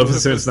put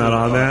Maleficent's not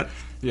on that?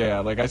 Yeah,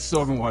 like, I still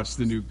haven't watched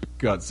the new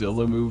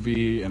Godzilla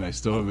movie, and I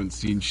still haven't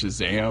seen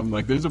Shazam.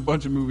 Like, there's a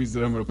bunch of movies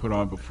that I'm going to put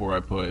on before I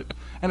put...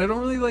 And I don't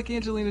really like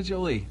Angelina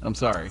Jolie. I'm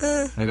sorry.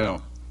 I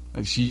don't.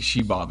 And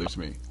she bothers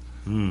me.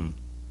 And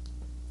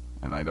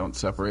I don't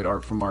separate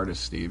art from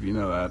artist, Steve. You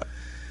know that.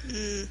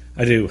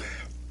 I do.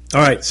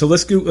 All right, so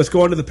let's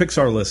go on to the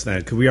Pixar list then,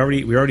 because we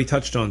already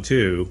touched on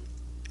two,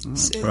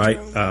 right?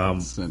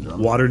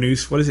 Syndrome. Water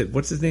Noose. What is it?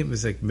 What's his name?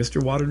 Is it like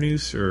Mr. Water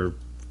Noose or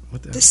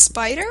what? The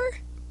spider?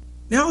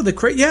 No,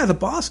 the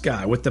boss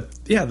guy with the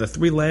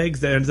 3 legs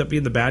that ends up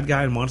being the bad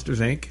guy in Monsters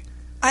Inc.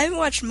 I haven't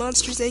watched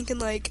Monsters Inc. in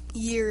like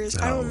years.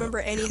 I don't remember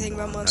anything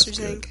about Monsters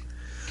Inc.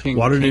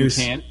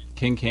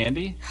 King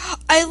Candy?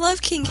 I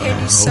love King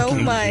Candy so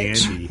King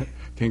much. Candy.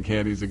 King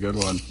Candy's a good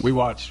one. We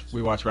watch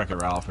Wreck-It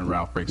Ralph, and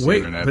Ralph breaks the Wait,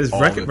 internet. is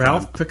all Wreck-It the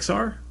Ralph time.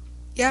 Pixar?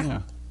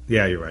 Yeah.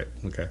 Yeah, you're right.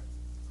 Okay.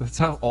 That's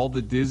how all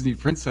the Disney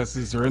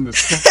princesses are in the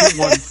second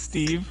one,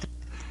 Steve.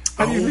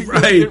 How do you think they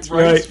right, get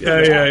right. rights for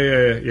that? Yeah. How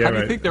do you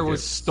right. think there Okay.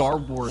 was Star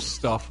Wars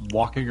stuff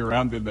walking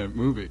around in that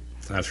movie?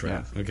 That's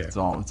right. Yeah, Okay. It's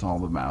all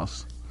the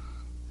mouse.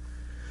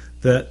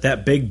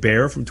 That big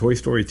bear from Toy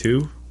Story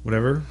 2,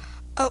 whatever.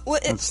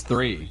 What? That's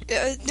 3.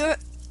 No,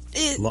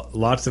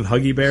 Lots and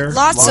Huggy Bear.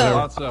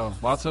 Lotso.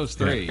 Lotso's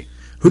 3. Yeah.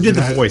 Who did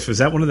the voice? Was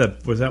that one of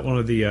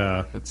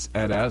the? It's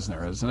Ed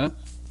Asner, isn't it?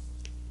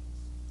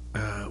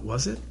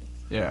 Was it?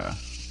 Yeah.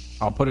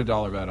 I'll put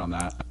 $1 bet on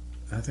that.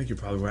 I think you're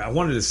probably right. I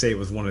wanted to say it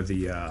was one of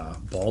the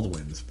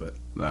Baldwins, but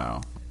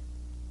No.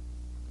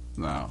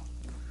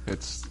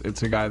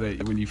 It's a guy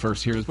that when you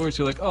first hear his voice,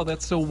 you're like, oh,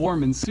 that's so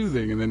warm and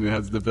soothing, and then it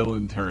has the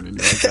villain turn, and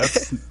you're like,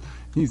 that's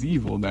he's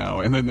evil now.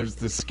 And then there's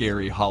the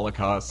scary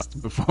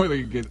Holocaust before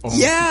they get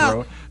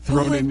almost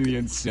thrown into the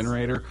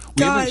incinerator.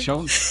 We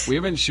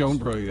haven't shown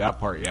Brody that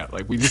part yet.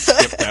 Like, we just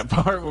skipped that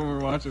part when we were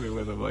watching it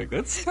with him. Like,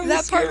 that's kind of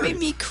that scary. part made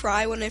me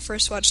cry when I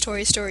first watched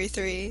Toy Story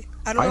 3.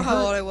 I don't know how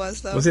old I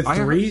was though. was it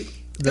 3?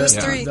 It was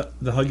 3.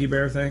 The Huggy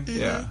Bear thing.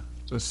 Yeah.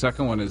 The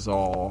second one is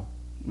all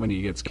when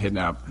he gets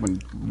kidnapped,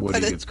 when Woody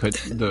gets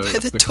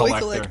the toy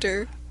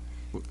collector.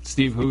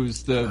 Steve,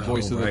 who's the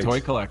voice of the right.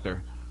 toy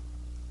collector?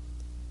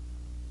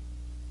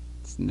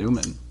 It's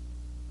Newman.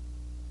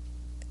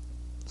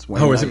 It's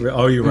Wayne Oh, is it? Knight.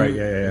 Oh, you're right.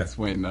 Yeah. It's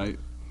Wayne Knight.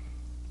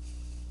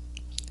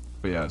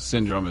 But yeah,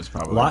 Syndrome is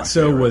probably my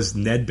Lotso favorite. was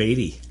Ned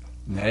Beatty.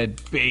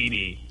 Ned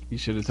Beatty. You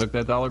should have took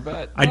that $1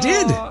 bet. I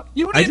did.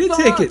 You I did not.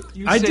 take it.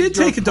 You I said did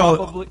you're take $1.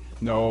 probably-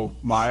 No,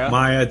 Maya.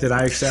 Maya, did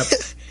I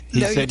accept?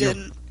 No, you said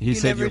didn't. He You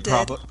said never you're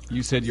did.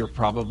 You said you're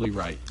probably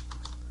right.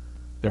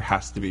 There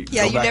has to be.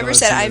 Yeah, Go you back and never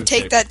listen said to I'd this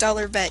take tape. that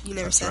 $1 bet. You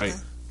never That's said right.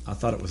 I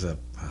thought it was oh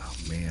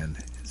man,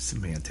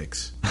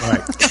 semantics. All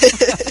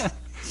right.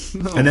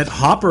 And then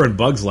Hopper and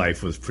Bug's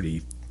Life was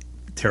pretty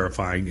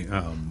terrifying.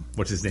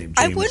 What's his name?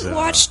 that. James, I wouldn't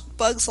watch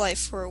Bug's Life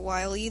for a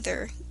while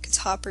either because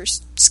Hopper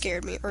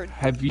scared me. Or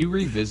Have you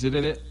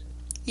revisited it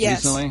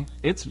yes, recently?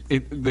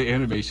 The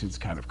animation's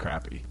kind of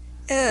crappy.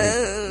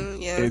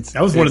 yeah.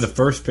 That was one of the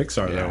first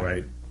Pixar, Yeah. though,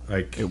 right?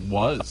 Like It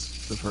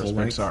was the first Full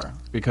length? Pixar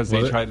because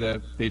Was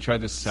they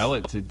tried to sell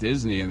it to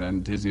Disney and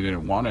then Disney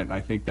didn't want it. And I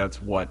think that's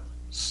what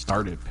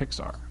started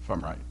Pixar,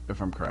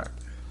 if I'm correct.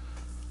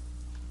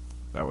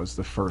 That was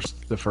the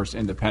first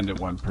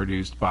independent one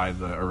produced by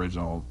the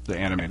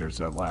animators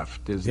that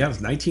left Disney. yeah, it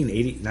was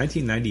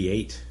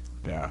 1998.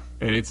 Yeah,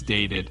 and it's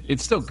dated.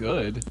 It's still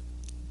good,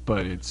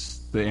 but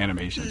the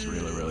animation's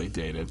really, really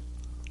dated.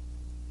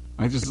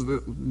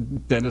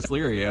 Dennis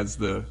Leary as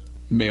the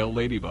male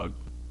ladybug.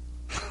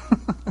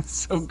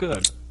 So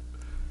good.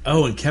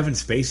 Oh, and Kevin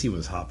Spacey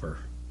was Hopper.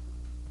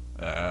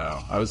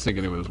 I was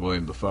thinking it was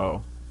William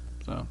Dafoe.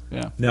 So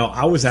yeah, No,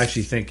 I was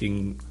actually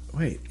thinking.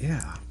 Wait,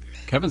 yeah.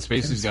 Kevin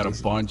Spacey's got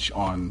a bunch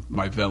on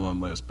my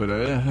villain list,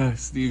 but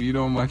Steve, you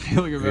know my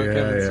feeling about Yeah,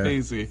 Kevin yeah.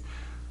 Spacey.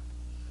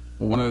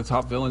 Well, one of the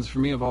top villains for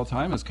me of all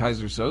time is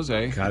Kaiser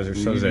Soze. Kaiser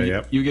Soze,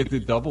 yep. You get the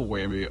double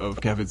whammy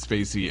of Kevin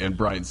Spacey and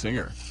Bryan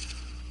Singer.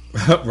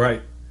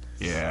 Right.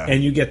 Yeah.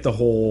 And you get the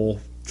whole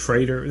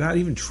traitor, not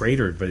even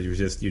traitor, but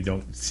you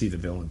don't see the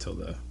villain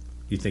until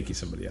you think he's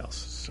somebody else.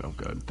 So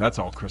good. That's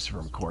all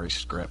Christopher McQuarrie's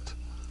script.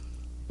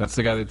 That's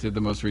the guy that did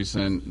the most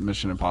recent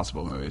Mission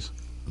Impossible movies.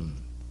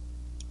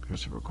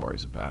 Christopher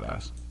McQuarrie's a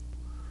badass.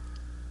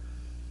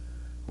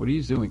 What are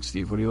you doing,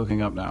 Steve? What are you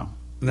looking up now?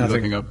 Nothing. You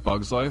looking up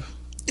Bug's Life?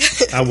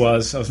 I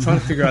was trying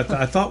to figure out.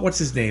 I thought what's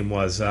his name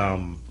was. Why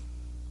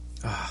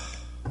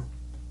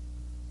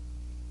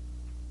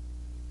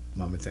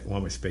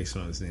am I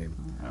spacing on his name?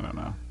 I don't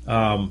know.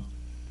 Um,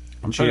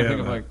 I'm trying to think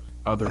of like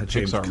other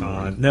James Pixar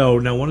Caan.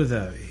 movies. No, one of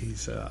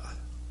he's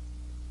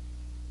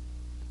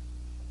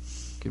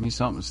Give me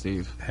something,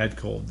 Steve. head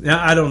cold. Yeah,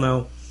 I don't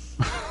know.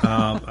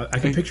 I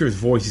can picture his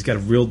voice. He's got a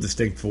real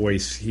distinct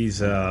voice. He's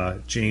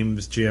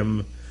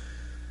Jim.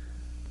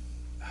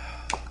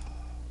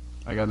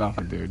 I got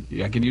nothing, dude.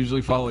 Yeah, I can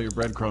usually follow your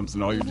breadcrumbs,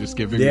 and all you're just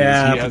giving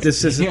Yeah, me but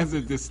is this he isn't- has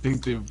a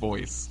distinctive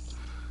voice.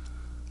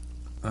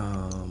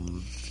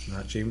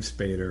 Not James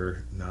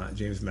Spader, not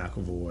James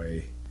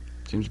McAvoy.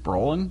 James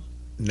Brolin?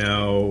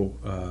 No,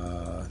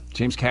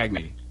 James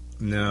Cagney?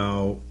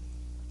 no.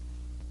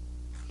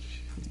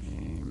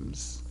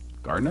 James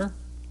Gardner?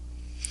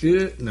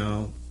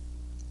 No.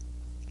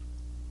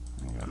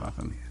 I got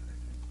nothing.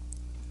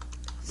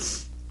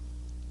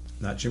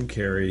 Not Jim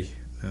Carrey.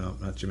 No,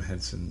 not Jim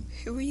Henson.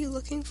 Who were you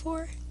looking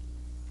for?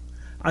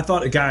 I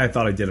thought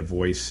I did a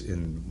voice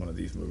in one of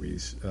these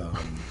movies.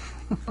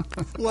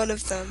 One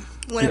of them.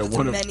 One of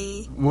the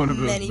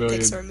many billion.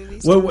 Pixar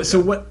movies.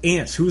 What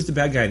Ants? Who was the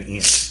bad guy in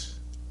Ants?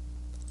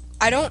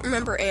 I don't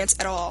remember Ants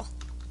at all.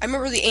 I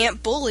remember the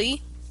Ant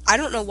Bully. I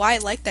don't know why I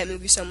like that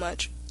movie so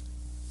much.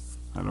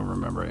 I don't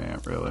remember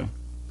Ant, really.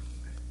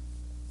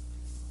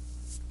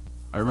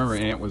 I remember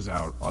Ant was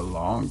out a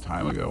long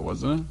time ago,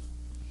 wasn't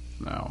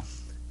it? No.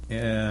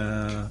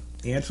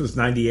 Ants was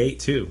 98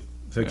 too.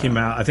 So it Yeah. came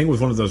out. I think it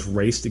was one of those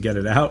race to get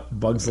it out.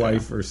 Bugs Yeah.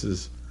 Life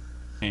versus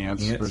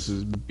Ants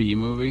versus B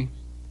movie.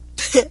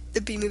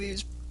 The B movie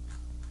was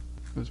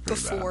It was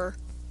pretty before.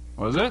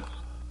 bad. Was it?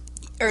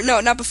 Or no,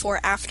 not before,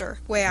 after.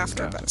 Way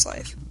after after. Bugs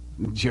Life.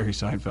 Jerry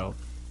Seinfeld.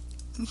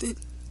 That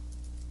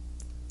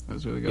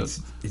was really good.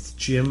 it's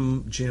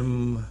Jim. Give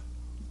me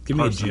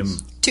a Jim.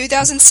 Parsons.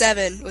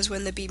 2007 was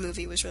when the B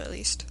movie was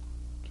released.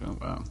 Oh,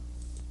 wow.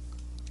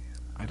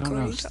 I don't know,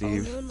 According to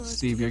Steve. all known laws.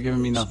 Steve, you're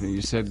giving me nothing.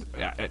 You said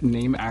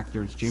name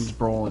actors: James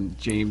Brolin,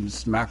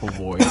 James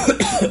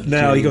McAvoy,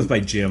 No, he goes by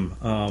Jim.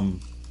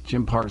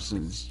 Jim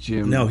Parsons,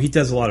 Jim. No, he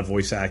does a lot of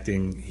voice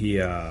acting. He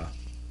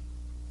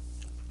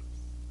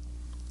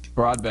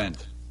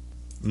Broadbent.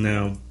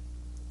 no,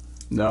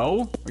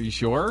 Are you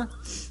sure?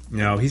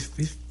 no, he's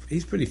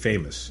pretty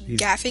famous. He's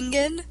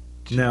Gaffigan?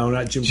 no,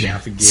 not Jim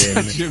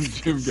Gaffigan. Jim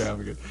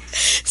Gaffigan.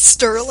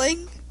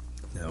 Sterling?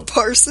 No,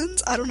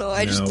 Parsons? I don't know.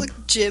 I just No.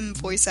 looked Jim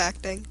voice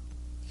acting.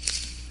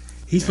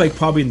 he's like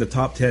probably in the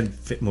top 10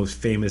 most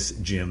famous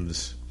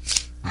Jims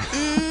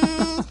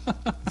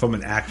from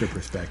an actor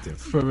perspective.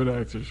 From an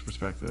actor's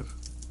perspective.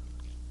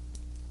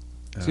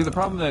 See, the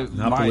problem that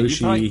not you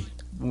Belushi. probably-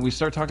 when we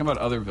start talking about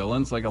other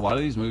villains, like a lot of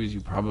these movies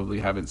you probably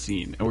haven't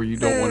seen, or you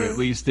don't want to at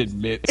least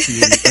admit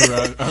seeing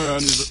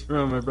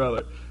around my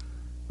brother.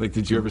 Like,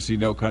 did you ever see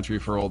No Country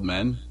for Old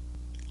Men?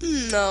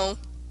 No.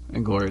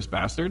 Inglourious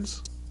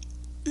Bastards?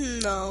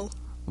 No.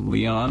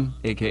 Leon,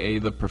 a.k.a.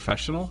 The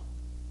Professional?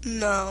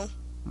 No.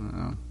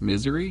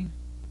 Misery?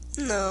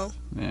 No.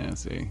 Yeah,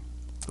 see.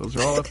 Those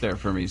are all up there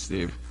for me,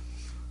 Steve.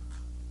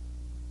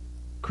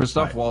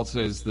 Christoph Right. Waltz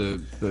is the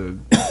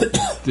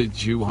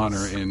Jew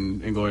hunter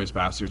in Inglourious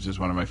Bastards is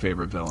one of my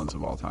favorite villains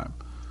of all time.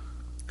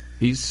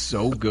 He's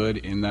so good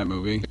in that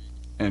movie,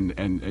 and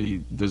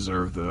he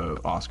deserved the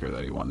Oscar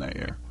that he won that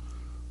year.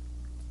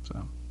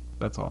 So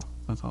that's all.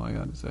 That's all I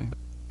got to say.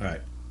 All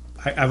right.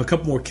 I have a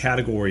couple more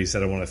categories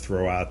that I want to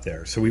throw out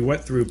there. So we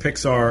went through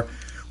Pixar,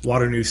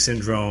 Waterloo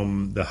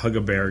Syndrome, the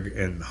Huckleberry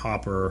and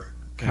Hopper.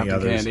 Any Captain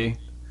others? Candy.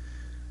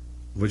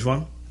 Which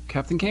one?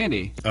 Captain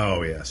Candy.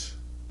 Oh, yes.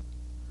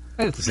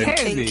 It's it-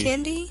 Candy. King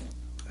Candy?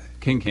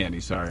 King Candy,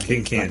 sorry.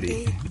 King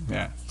Candy.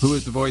 Yeah. Who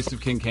is the voice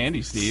of King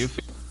Candy, Steve?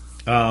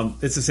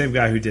 It's the same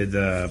guy who did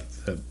the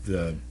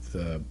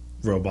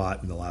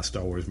robot in the last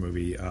Star Wars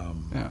movie.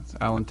 Yeah, it's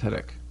Alan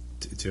Tudyk.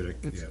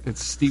 Yeah.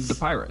 It's Steve the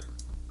Pirate.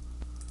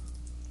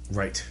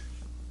 Right.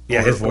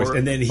 Yeah, Or- his voice. or-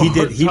 And then or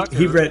he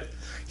Tucker. read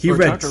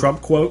Tucker.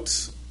 Trump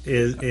quotes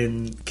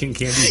in King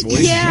Candy's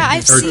voice. Yeah,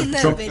 I've Or seen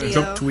that Trump, video.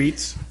 Trump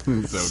tweets.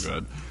 So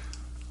good.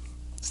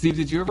 Steve,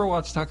 did you ever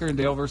watch Tucker and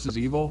Dale versus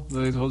Evil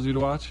that I told you to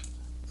watch?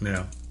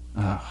 No.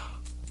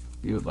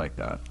 You would like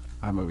that.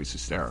 That movie's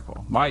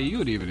hysterical. You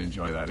would even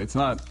enjoy that. It's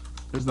not.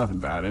 There's nothing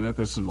bad in it.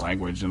 There's some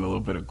language and a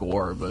little bit of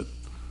gore, but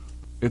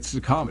it's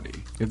a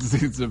comedy.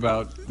 It's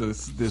about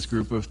this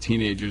group of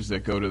teenagers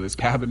that go to this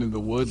cabin in the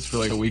woods for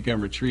like a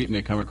weekend retreat, and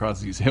they come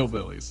across these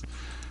hillbillies.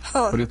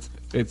 Huh. But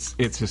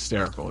it's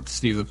hysterical. It's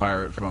Steve the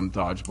Pirate from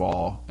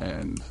Dodgeball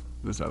and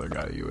this other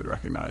guy that you would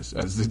recognize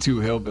as the two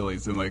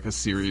hillbillies, and like a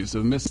series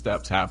of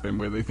missteps happen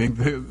where they think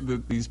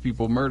that these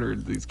people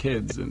murdered these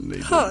kids, and they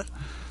Huh. didn't.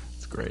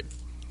 It's great.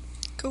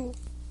 Cool.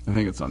 I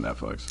think it's on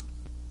Netflix.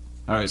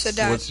 All right, So,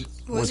 Dad, what's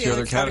the your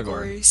other other category?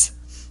 categories?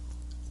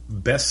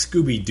 Best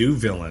Scooby-Doo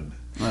villain.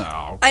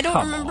 Oh, I don't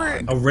come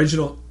remember- on.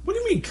 Original. What do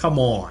you mean, come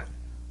on?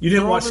 You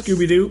didn't They're all watch the-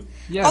 Scooby-Doo?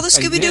 Yes, all the I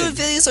Scooby-Doo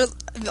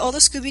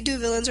did.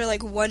 villains are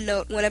like one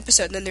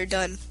episode, and then they're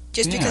done.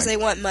 Just Yeah. because they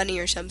want money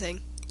or something.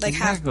 Like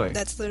Exactly.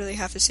 that's literally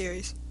half the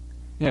series.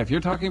 Yeah, if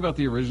you're talking about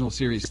the original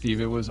series, Steve,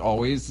 it was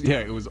always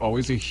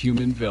a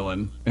human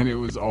villain, and it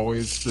was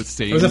always the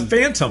same. It was a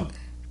phantom.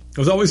 It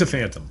was always a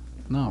phantom.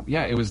 No,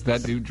 yeah, it was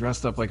that dude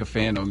dressed up like a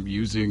phantom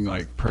using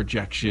like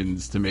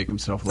projections to make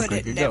himself look But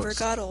like it a never ghost.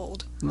 got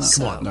old. No,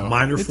 Come on. no,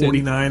 Minor it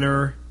didn't.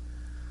 49er.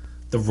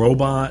 The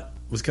robot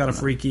was kind of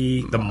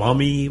freaky. The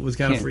mummy was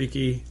kind of Can't-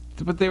 freaky.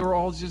 But they were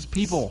all just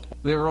people.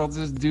 They were all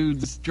just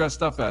dudes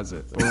dressed up as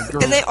it. Or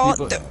girls, And they all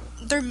people-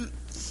 they're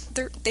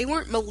they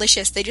weren't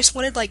malicious. They just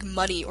wanted like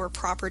money or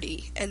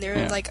property, and they're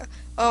Yeah. like,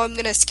 oh, I'm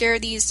gonna scare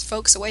these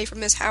folks away from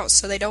this house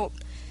so they don't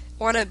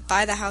want to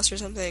buy the house or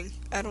something.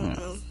 I don't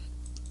know.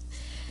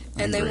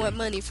 And they agree. want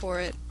money for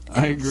it.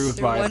 I agree with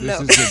They're Maya. one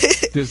note.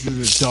 This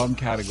is a dumb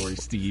category,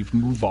 Steve.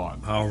 Move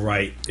on. All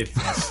right. If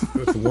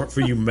it weren't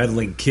for you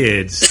meddling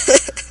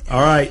kids.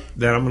 All right,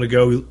 then I'm going to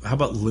go. How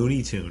about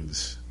Looney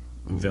Tunes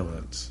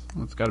villains?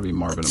 Well, it's got to be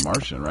Marvin the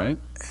Martian, right?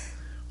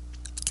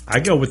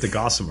 I go with the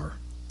Gossamer.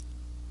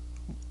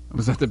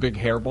 Was that the big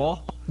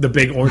hairball? The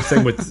big orange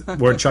thing with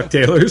where Chuck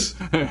Taylor's.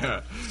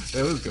 It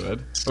was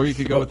good. Or you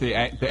could go with the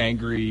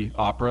angry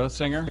opera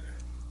singer.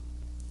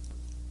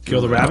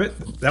 Kill the Rabbit?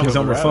 That was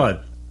Kill the Elmer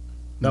Rabbit. Fudd.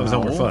 That was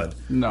Elmer Fudd.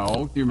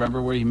 No. Do you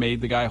remember where he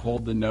made the guy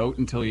hold the note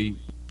until he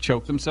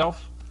choked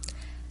himself?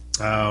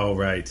 Oh,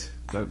 right.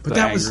 But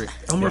that was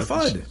Elmer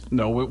Fudd.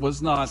 No, it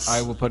was not.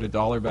 I will put a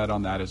dollar bet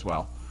on that as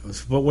well.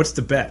 But what's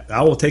the bet?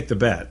 I will take the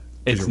bet. 'cause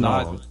It's you're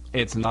not. wrong.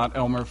 It's not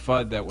Elmer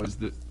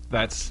Fudd.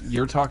 That's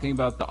you're talking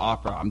about the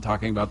opera. I'm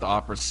talking about the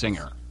opera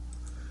singer.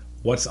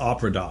 What's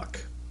Opera Doc?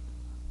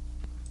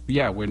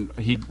 Yeah,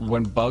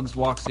 when Bugs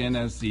walks in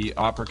as the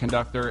opera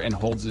conductor and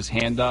holds his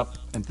hand up,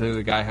 and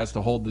the guy has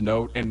to hold the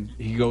note, and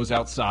he goes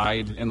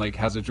outside and like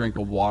has a drink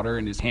of water,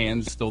 and his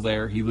hand's still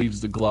there. He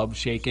leaves the glove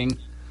shaking.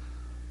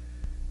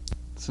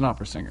 It's an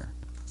opera singer.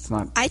 It's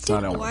not. I it's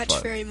not didn't Elmer watch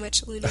Fudd. very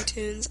much Looney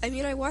Tunes. I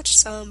mean, I watched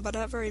some, but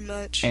not very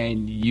much.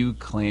 And you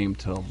claim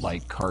to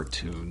like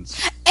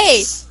cartoons.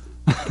 Hey!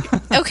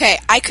 Okay,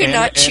 I could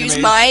not choose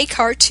Anime- my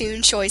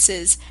cartoon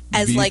choices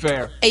as Be like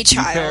fair. a Be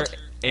child. fair.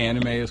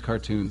 Anime is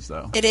cartoons,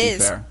 though. It Be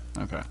is. fair.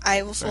 Okay.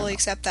 I will Fair fully enough.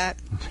 accept that.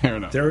 Fair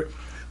enough.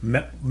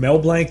 Mel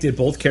Blanc did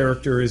both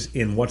characters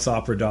in What's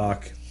Opera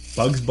Doc,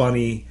 Bugs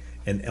Bunny,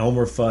 and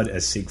Elmer Fudd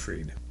as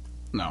Siegfried.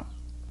 No.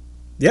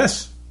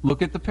 Yes.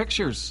 Look at the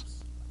pictures.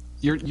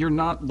 You're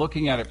not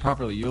looking at it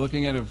properly. You're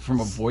looking at it from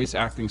a voice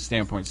acting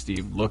standpoint,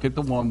 Steve. Look at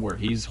the one where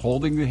he's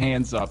holding the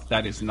hands up.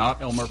 That is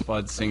not Elmer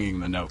Fudd singing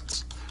the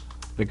notes.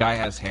 The guy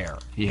has hair.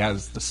 He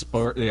has the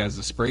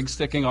sprig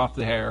sticking off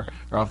the hair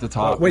or off the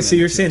top. Wait, and so then-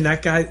 you're saying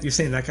that guy? You're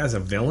saying that guy's a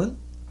villain?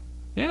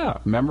 Yeah,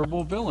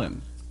 memorable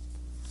villain.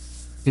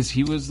 Because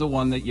he was the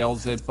one that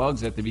yells at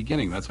Bugs at the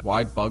beginning. That's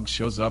why Bugs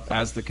shows up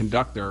as the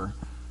conductor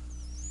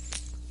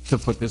to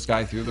put this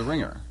guy through the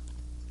ringer.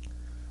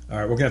 All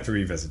right, we're gonna have to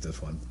revisit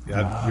this one.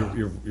 Yeah,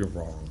 you're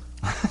wrong.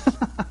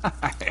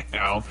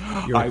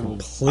 I will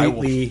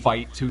completely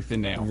fight tooth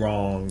and nail.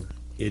 Wrong.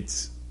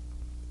 It's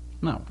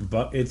No.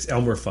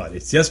 Elmer Fudd.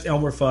 It's just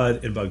Elmer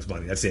Fudd and Bugs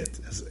Bunny. That's it.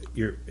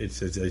 It's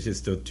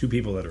just the two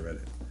people that are in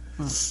it.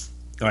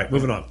 All right,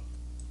 moving on.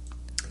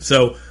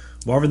 So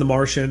Marvin the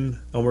Martian,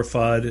 Elmer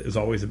Fudd is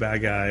always a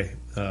bad guy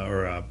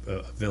or a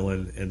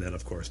villain, and then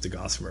of course the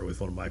Gossamer was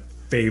one of my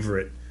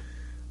favorite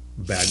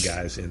bad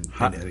guys in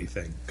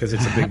anything because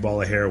it's a big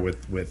ball of hair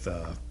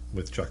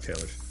with Chuck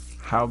Taylor's.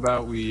 How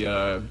about we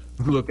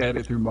look at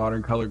it through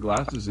modern colored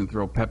glasses and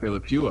throw Pepe Le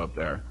Pew up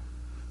there?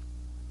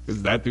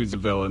 Because that dude's a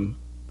villain.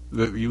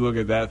 You look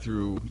at that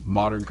through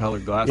modern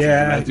colored glasses.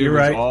 Yeah, and that dude you're was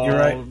right, you're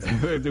right.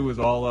 That dude was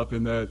all up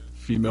in that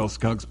female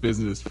skunk's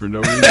business for no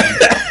reason.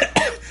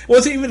 It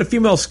wasn't even a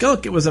female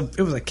skunk. It was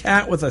a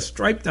cat with a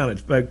stripe down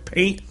its back,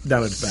 paint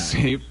down its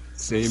back.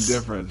 Same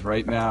difference.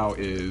 Right now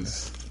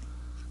is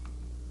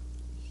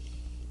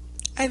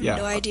I have Yeah.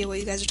 no idea what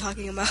you guys are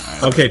talking about.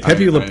 Okay,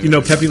 Pepe I- you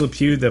know Pepe Le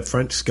Pew, the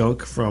French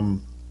skunk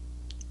from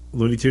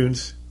Looney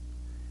Tunes.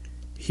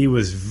 He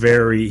was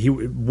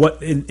what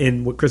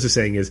Chris is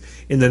saying is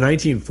in the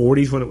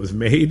 1940s when it was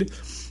made,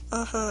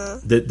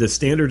 the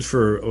standards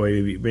for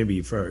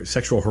maybe for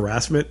sexual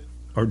harassment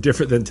are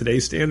different than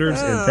today's standards,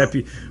 and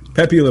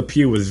Pepe Le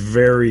Pew was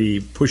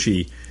very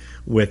pushy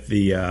with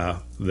the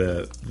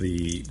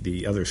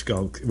other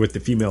skunk, with the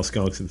female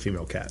skunks and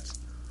female cats.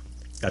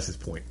 That's his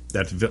point.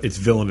 It's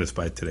villainous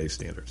by today's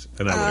standards,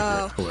 and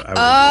I would agree.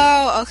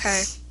 Oh,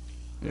 okay.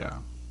 yeah.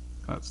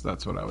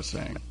 That's what I was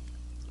saying.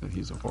 That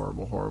he's a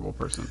horrible, horrible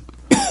person.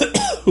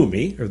 Who,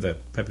 me or the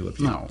Pepe Le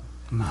Pew? No.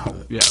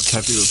 Yeah,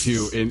 Pepe Le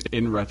Pew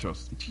in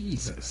retrospect.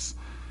 Jesus.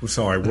 I'm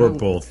sorry, we're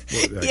both.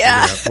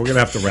 Yeah. We're gonna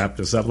have to wrap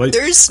this up.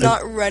 There's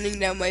snot running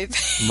down my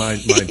face. Mine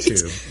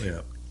too.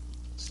 Yeah.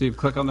 Steve,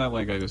 click on that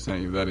link I just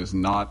sent you. That is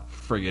not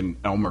friggin'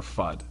 Elmer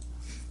Fudd.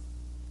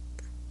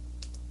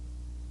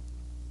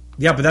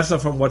 Yeah, but that's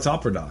not from What's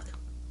Opera Doc.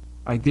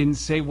 I didn't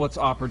say what's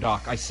opera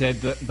doc. I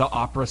said the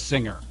opera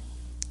singer.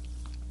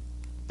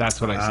 That's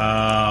what I said.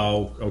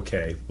 Oh,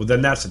 okay. Well,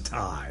 then that's a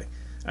tie.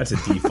 That's a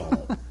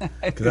default.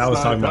 Because I was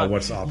It's not talking about a-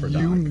 What's Opera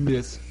Doc.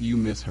 You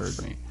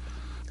misheard me.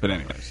 But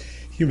anyways,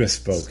 You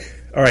misspoke.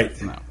 All right.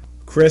 no.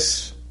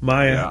 Chris,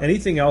 Maya, Yeah.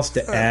 anything else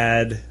to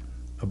add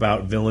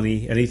about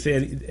villainy?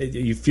 Anything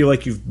you feel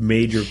like you've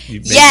made your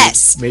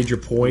Yes! made your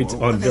point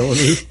on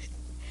villainy?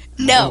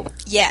 No.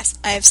 Yes,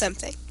 I have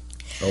something.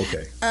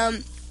 Okay.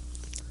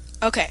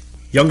 Okay.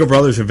 Younger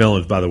brothers are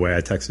villains, by the way.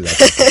 I texted that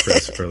to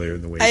Chris earlier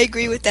in the week. I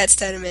agree with that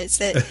statement.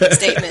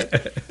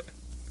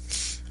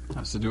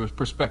 Has to do with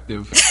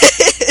perspective.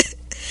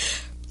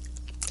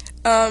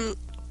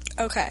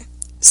 Okay.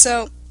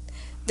 So,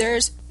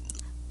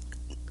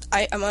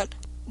 I'm on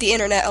the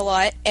internet a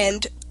lot,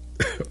 and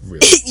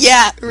Really?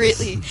 yeah,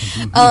 really.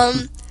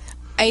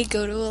 I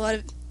go to a lot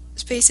of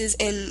spaces,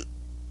 and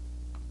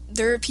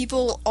there are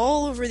people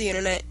all over the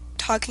internet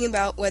talking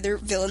about whether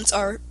villains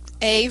are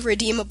A,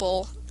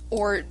 redeemable,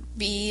 or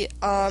B,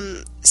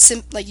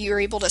 like you're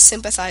able to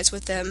sympathize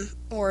with them,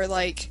 or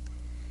like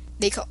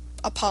they call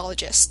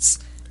apologists,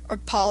 or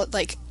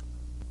like,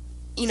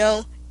 you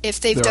know, if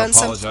they've They're done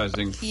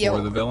apologizing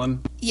for the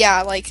villain?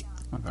 Yeah, like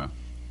Okay.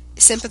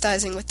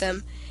 sympathizing with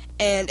them,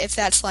 and if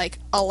that's like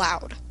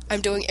allowed.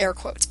 I'm doing air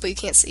quotes, but you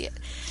can't see it.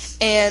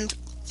 And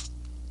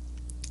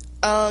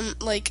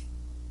like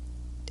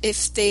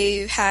if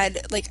they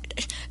had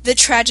like the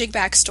tragic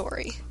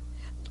backstory.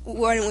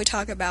 Why don't we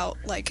talk about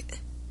like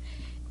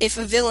if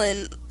a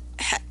villain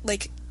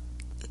like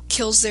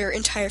kills their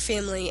entire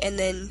family and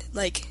then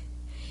like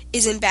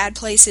is in bad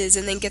places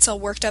and then gets all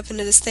worked up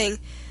into this thing,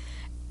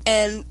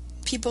 and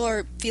people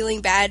are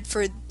feeling bad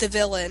for the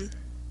villain.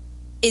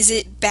 Is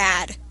it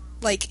bad?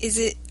 Like, is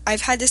it...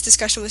 I've had this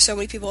discussion with so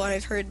many people, and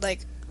I've heard,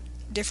 like,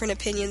 different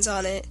opinions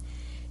on it.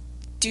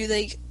 Do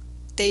they...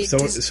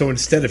 So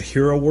instead of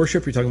hero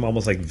worship, you're talking about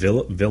almost like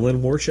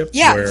villain worship?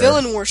 Yeah,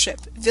 villain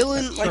worship.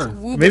 Villain, sure. like,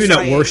 whoopifying. Maybe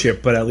not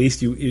worship, but at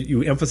least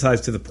you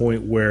emphasize to the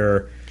point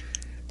where...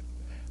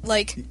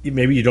 Like...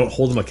 Maybe you don't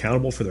hold them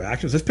accountable for their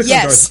actions. Let's pick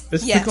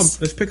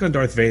let's pick on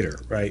Darth Vader,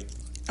 right?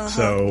 Uh-huh.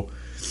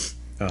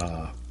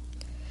 So...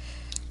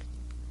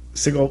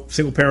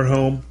 Single parent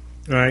home,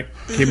 right?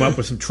 Came up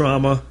with some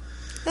trauma.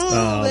 A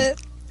little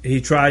bit. He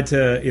tried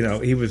to,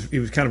 he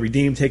was kind of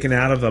redeemed, taken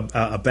out of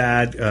a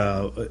bad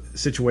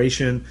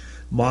situation.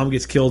 Mom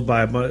gets killed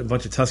by a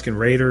bunch of Tusken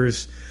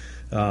Raiders.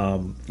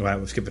 I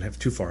was skipping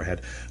too far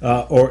ahead.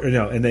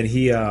 And then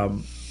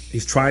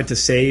he's trying to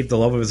save the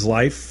love of his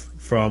life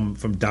from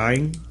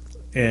dying,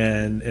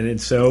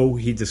 and so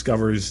he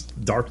discovers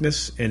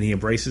darkness and he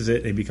embraces it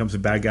and he becomes a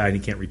bad guy and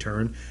he can't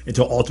return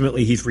until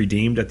ultimately he's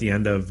redeemed at the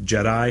end of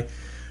Jedi,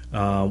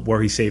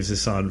 where he saves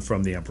his son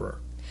from the Emperor.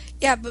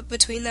 Yeah, but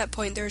between that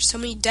point, there are so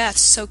many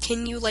deaths. So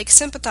can you like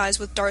sympathize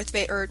with Darth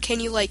Vader? Or can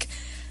you like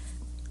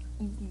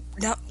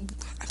not?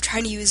 I'm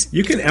trying to use.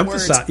 You can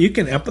empathize. Words. You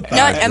can empathize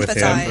Not with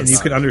him, and you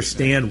can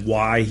understand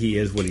why he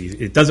is what he.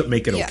 It doesn't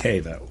make it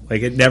okay though.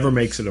 Like it never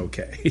makes it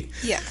okay.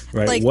 Yeah,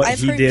 right. Like, what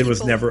he did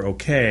was never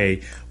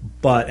okay,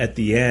 but at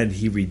the end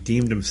he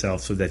redeemed himself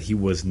so that he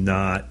was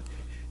not.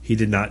 He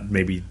did not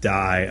maybe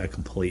die a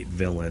complete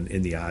villain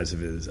in the eyes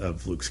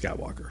of Luke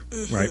Skywalker.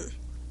 Mm-hmm. Right.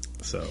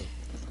 So.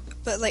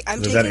 But like,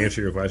 Does that answer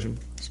your question?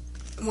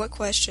 What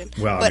question?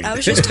 Well, I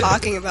was just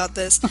talking about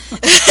this.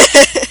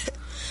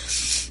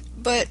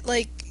 But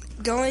like,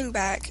 going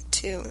back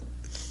to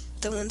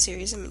the one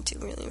series I'm into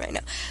really right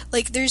now,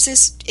 like, there's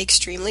this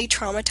extremely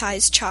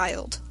traumatized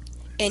child,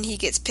 and he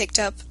gets picked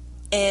up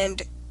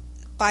and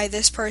by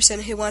this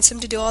person who wants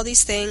him to do all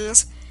these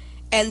things,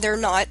 and they're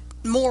not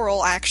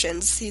moral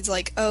actions. He's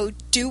like, oh,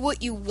 do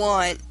what you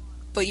want,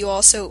 but you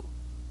also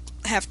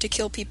have to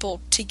kill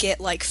people to get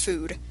like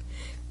food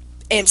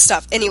and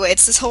stuff. Anyway,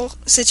 it's this whole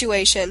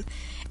situation,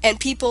 and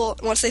people,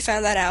 once they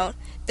found that out,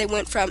 they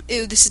went from,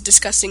 ew, this is a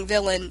disgusting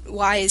villain,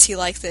 why is he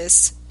like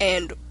this,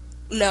 and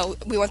no,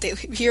 we want the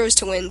heroes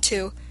to win,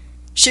 to,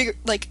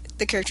 like,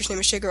 the character's name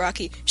is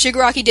Shigaraki.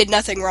 Shigaraki did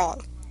nothing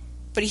wrong,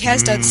 but he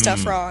has done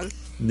stuff wrong.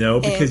 No,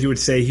 because you would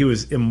say he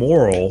was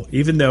immoral,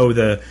 even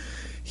though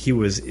he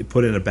was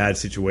put in a bad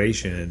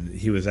situation,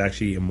 he was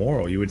actually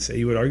immoral. You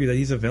would argue that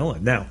he's a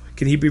villain. Now,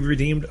 can he be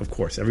redeemed? Of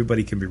course,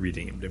 everybody can be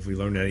redeemed. If we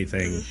learn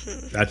anything,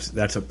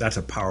 that's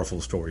a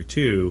powerful story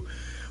too,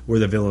 where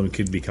the villain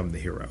could become the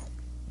hero.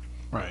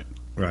 Right.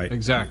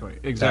 Exactly.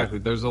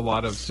 There's a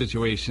lot of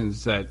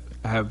situations that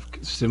have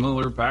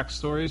similar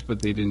backstories,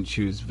 but they didn't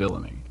choose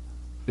villainy.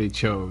 They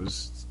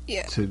chose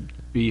to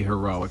be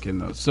heroic in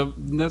those. So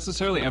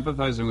necessarily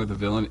empathizing with a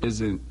villain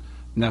isn't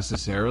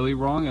necessarily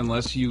wrong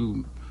unless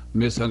you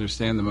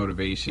misunderstand the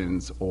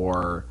motivations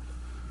or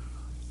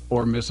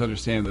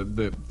misunderstand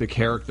the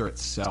character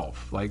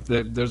itself. Like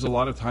there's a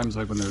lot of times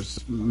like when there's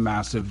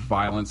massive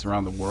violence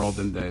around the world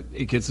and that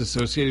it gets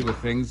associated with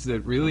things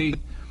that really,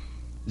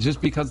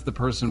 just because the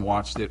person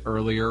watched it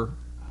earlier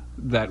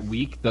that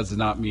week does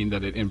not mean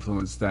that it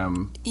influenced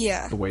them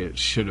the way it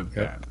should have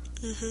been.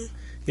 Mm-hmm.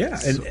 Yeah,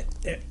 and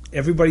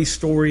everybody's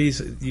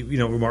stories,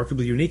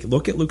 remarkably unique.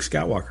 Look at Luke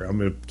Skywalker. I'm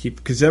going to keep,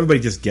 because everybody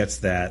just gets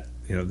that.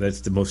 That's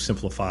the most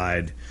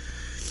simplified,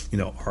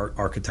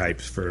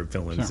 archetypes for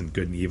villains and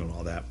good and evil and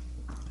all that.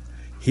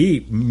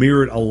 He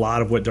mirrored a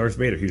lot of what Darth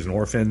Vader. He was an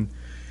orphan.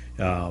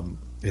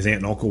 His aunt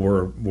and uncle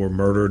were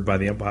murdered by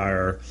the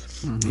Empire.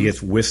 Mm-hmm. He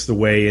gets whisked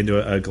away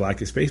into a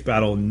galactic space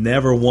battle.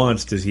 Never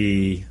once does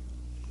he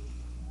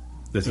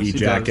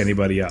jack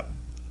anybody up.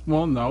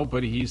 Well, no,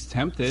 but he's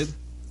tempted.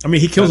 I mean,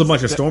 he kills a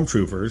bunch of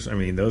stormtroopers. I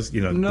mean, those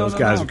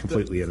guys are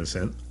completely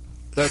innocent.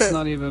 That's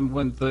not even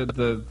when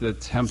the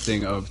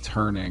tempting of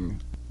turning.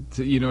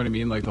 You know what I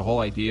mean? Like the whole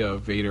idea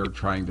of Vader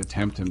trying to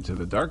tempt him to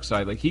the dark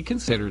side. Like he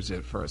considers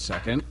it for a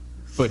second.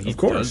 but he Of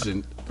course.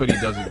 doesn't. But he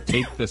doesn't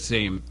take the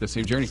same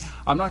journey.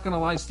 I'm not going to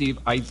lie, Steve.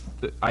 I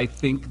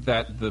think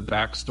that the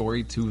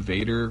backstory to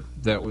Vader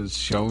that was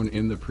shown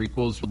in the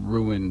prequels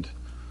ruined.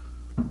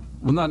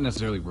 Well, not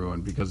necessarily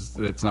ruined, because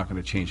it's not going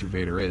to change who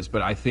Vader is,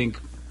 but I think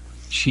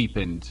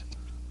cheapened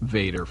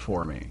Vader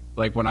for me.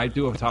 Like, when I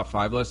do a top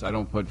 5 list, I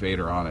don't put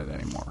Vader on it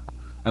anymore,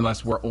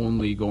 unless we're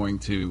only going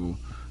to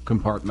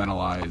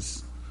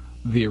compartmentalize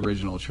the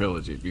original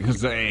trilogy,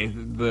 because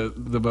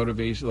the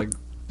motivation, like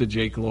the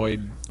Jake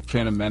Lloyd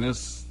Phantom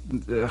Menace,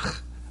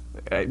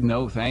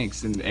 no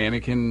thanks. And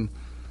Anakin,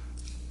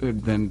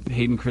 then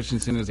Hayden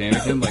Christensen as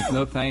Anakin, like,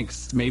 no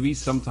thanks. Maybe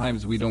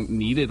sometimes we don't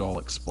need it all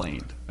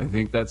explained. I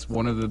think that's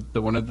one of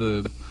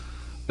the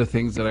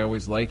things that I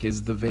always like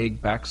is the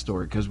vague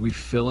backstory, because we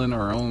fill in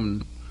our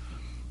own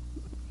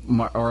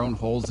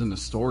holes in the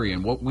story,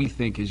 and what we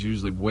think is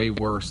usually way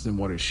worse than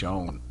what is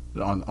shown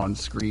on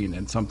screen.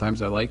 And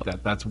sometimes I like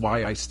that. That's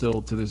why I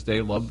still to this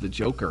day love the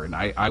Joker, and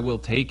I will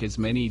take as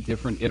many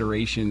different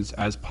iterations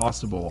as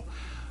possible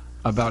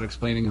about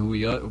explaining who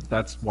he is.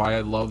 That's why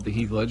I love the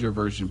Heath Ledger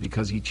version,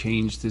 because he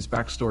changed his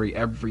backstory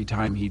every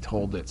time he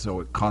told it,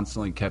 so it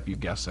constantly kept you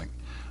guessing.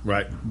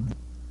 Right.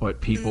 But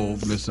people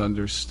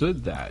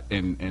misunderstood that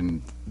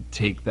and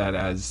take that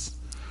as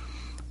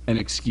an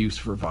excuse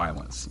for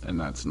violence, and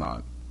that's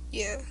not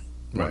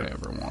what I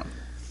ever want.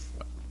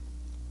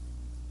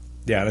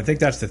 Yeah, and I think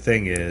that's the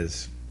thing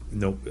is,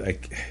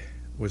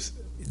 sometimes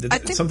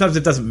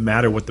it doesn't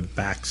matter what the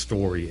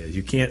backstory is.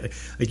 You can't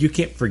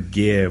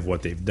forgive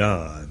what they've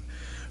done,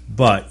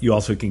 but you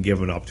also can give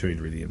them an opportunity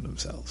to redeem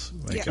themselves.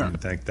 I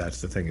think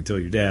that's the thing. Until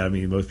you're dead, I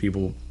mean, most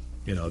people,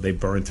 they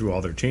burn through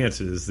all their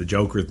chances. The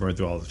Joker's burned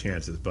through all the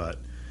chances, but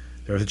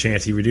there's a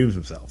chance he redeems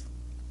himself.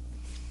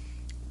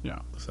 Yeah.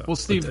 So, well,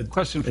 Steve,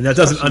 question, and that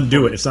doesn't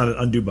undo it. It's not an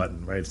undo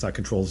button, right? It's not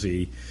Control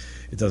Z.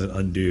 It doesn't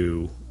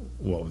undo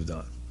what was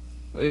done.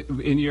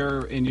 In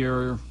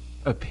your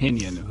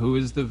opinion, who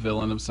is the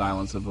villain of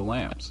Silence of the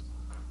Lambs?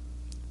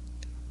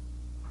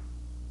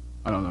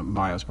 I don't know.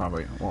 Maya's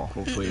probably,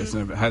 hopefully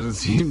hasn't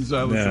seen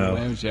Silence of the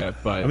Lambs yet.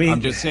 But I mean,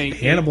 I'm just saying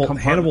Hannibal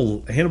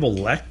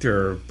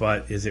Lecter.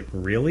 But is it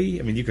really?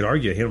 I mean, you could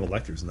argue Hannibal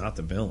Lecter's not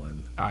the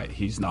villain.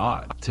 He's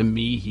not. To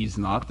me, he's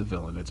not the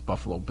villain. It's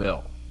Buffalo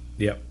Bill.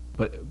 Yep.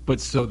 But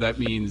so that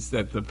means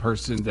that the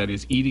person that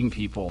is eating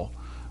people,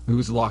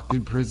 who's locked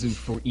in prison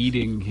for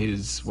eating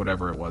his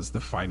whatever it was,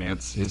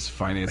 his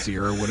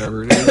financier or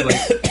whatever it is,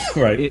 like,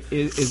 right? It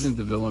isn't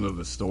the villain of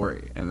the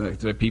story, and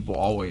that people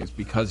always,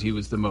 because he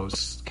was the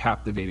most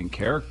captivating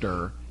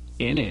character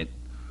in it,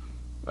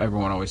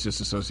 everyone always just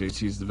associates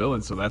he's the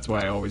villain. So that's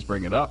why I always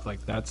bring it up.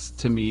 Like, that's,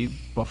 to me,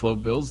 Buffalo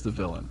Bill's the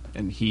villain,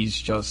 and he's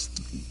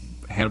just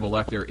Hannibal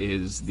Lecter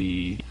is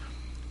the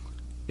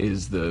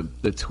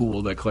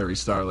tool that Clarice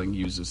Starling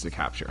uses to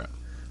capture it.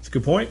 That's a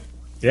good point.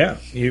 Yeah,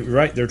 you're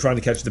right. They're trying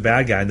to catch the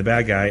bad guy, and the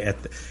bad guy,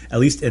 at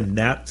least in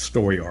that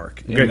story arc.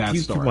 Keep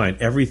in mind,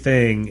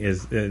 everything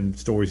is in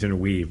stories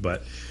interweave,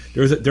 but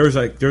there's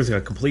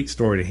a complete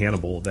story to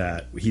Hannibal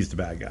that he's the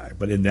bad guy.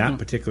 But in that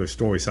particular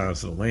story,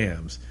 Silence of the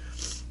Lambs,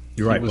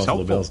 you're right.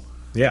 Buffalo Bill's.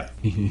 Yeah,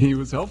 he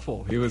was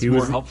helpful. He was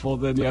more helpful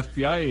than the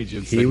FBI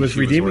agents. He was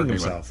redeeming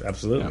himself.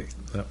 Absolutely.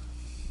 Yeah. Yep.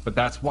 But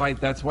that's why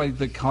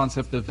the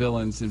concept of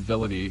villains and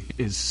villainy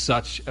is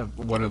such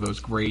one of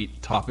those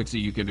great topics that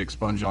you can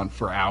expunge on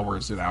for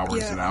hours and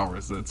hours and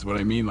hours. That's what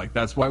I mean. Like,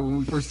 that's why when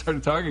we first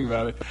started talking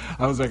about it,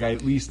 I was like, I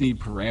at least need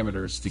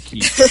parameters to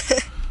keep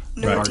no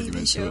the TV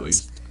arguments shows. at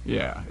least.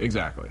 Yeah,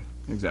 exactly.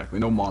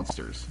 No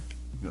monsters.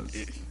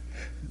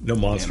 No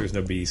monsters,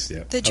 no beasts.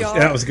 Yeah, The Jaws.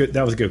 That was good.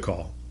 That was a good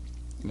call.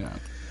 Yeah.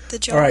 The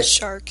Jaws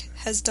shark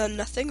has done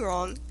nothing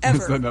wrong ever.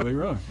 It's done nothing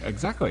wrong.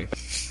 Exactly.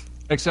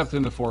 Except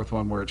in the fourth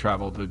one where it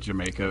traveled to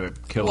Jamaica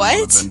to kill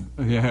what?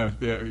 Yeah,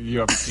 you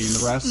haven't seen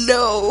the rest?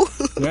 No.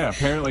 Yeah,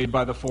 apparently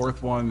by the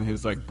fourth one,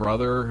 his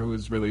brother, who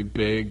was really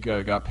big,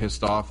 got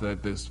pissed off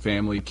that this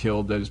family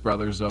killed his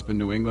brothers up in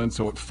New England,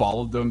 so it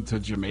followed them to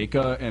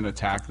Jamaica and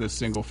attacked this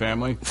single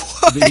family.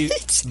 What?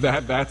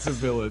 That's a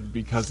villain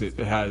because it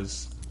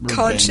has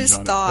conscious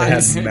thoughts. It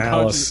has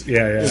malice.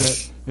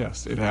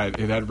 It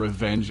had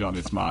revenge on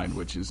its mind,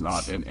 which is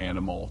not an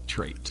animal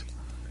trait.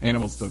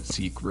 Animals don't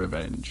seek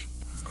revenge.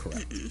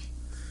 Correct.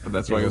 But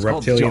that's why it's a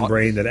reptilian called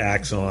brain that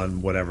acts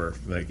on whatever,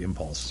 like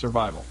impulse.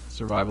 Survival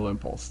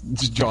impulse.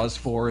 Jaws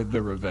 4,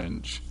 the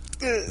revenge.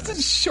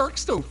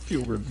 Sharks don't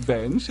feel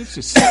revenge. It's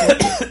just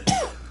stupid.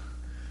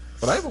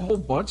 But I have a whole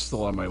bunch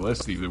still on my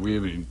list, Steve, that we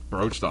haven't even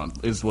broached on.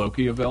 Is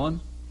Loki a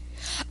villain?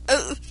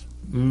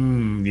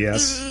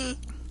 Yes.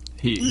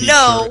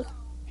 No.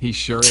 He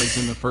sure is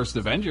in the first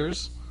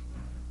Avengers.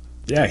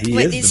 Yeah, he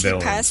is the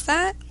villain. Past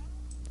that?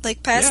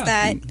 Like, past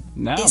that,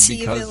 now, is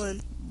he a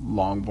villain?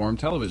 Long-form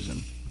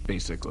television,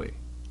 basically.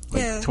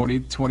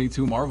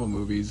 22 Marvel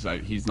movies,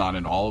 he's not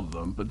in all of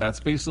them, but that's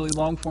basically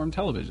long-form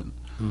television.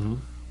 Mm-hmm.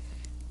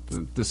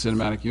 The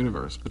cinematic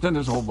universe. But then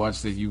there's a whole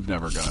bunch that you've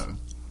never gonna...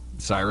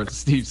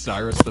 Steve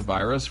Cyrus the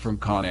Virus from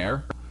Con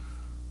Air.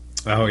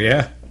 Oh,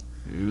 yeah.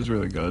 He was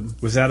really good.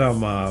 Was that,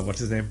 what's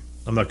his name?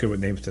 I'm not good with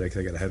names today because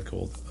I got a head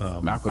cold.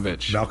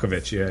 Malkovich.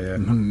 Malkovich, yeah.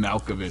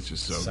 Malkovich is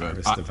so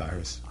Cyrus good. the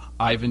Virus.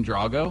 Ivan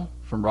Drago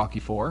from Rocky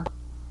IV.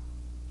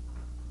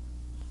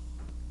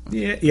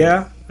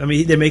 Yeah. I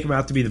mean, they make him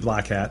out to be the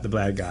black hat, the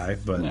bad guy,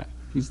 but Yeah,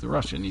 he's the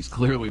Russian. He's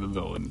clearly the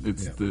villain.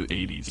 It's the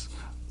 80s.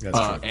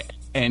 That's true.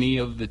 Any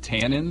of the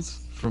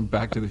Tannins from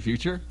Back to the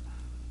Future?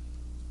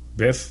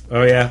 Biff.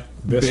 Oh yeah,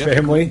 Biff's Biff,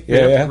 family.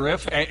 Biff,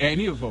 Griff,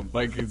 any of them.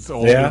 Like his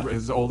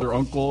older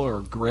uncle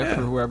or Griff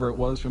or whoever it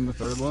was from the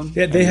third one.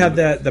 Yeah, they had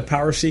the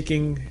power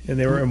seeking and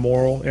they were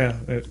immoral. Yeah,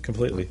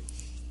 completely.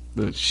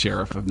 The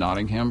Sheriff of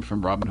Nottingham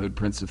from Robin Hood,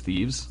 Prince of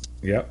Thieves.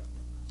 Yep.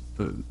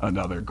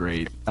 Another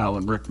great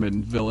Alan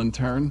Rickman villain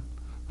turn.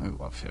 I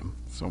love him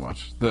so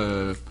much.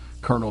 The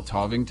Colonel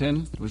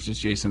Tovington was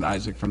just Jason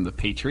Isaac from The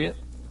Patriot.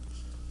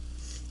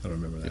 I don't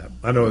remember that.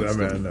 I know the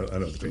Patriot. But I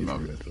don't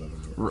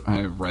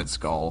remember. Red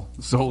Skull,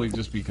 solely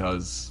just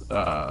because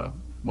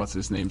what's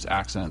his name's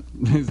accent.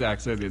 His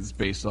accent is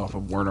based off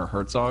of Werner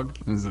Herzog.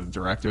 He's a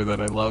director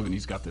that I love, and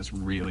he's got this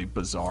really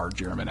bizarre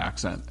German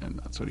accent, and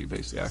that's what he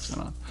based the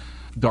accent on.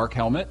 Dark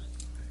Helmet.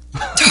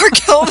 Dark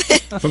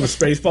Helmet. From the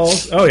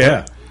Spaceballs? Oh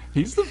yeah.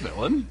 He's the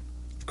villain.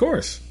 Of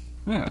course.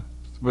 Yeah.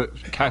 But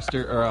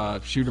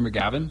Shooter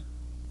McGavin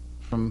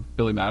from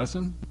Billy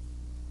Madison.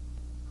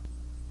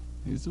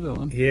 He's the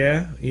villain.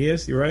 Yeah, he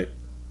is. You're right.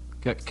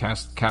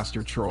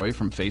 Castor Troy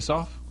from Face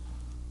Off.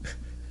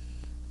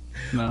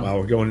 No.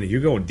 Wow,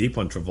 you're going deep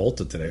on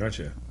Travolta today, aren't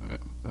you?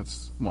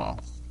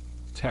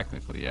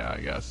 Technically, yeah,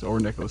 I guess. Or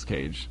Nicolas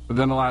Cage. But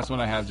then the last one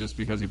I have, just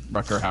because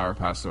Rutger Hauer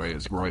passed away,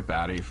 is Roy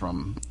Batty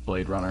from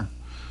Blade Runner.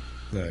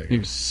 He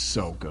was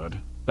so good.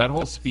 That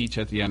whole speech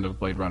at the end of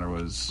Blade Runner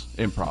was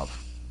improv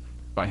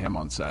by him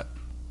on set.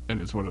 And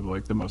it's one of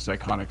the most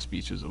iconic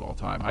speeches of all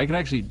time. I can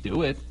actually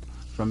do it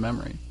from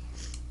memory.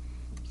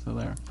 So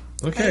there.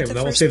 Okay,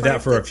 well, we'll save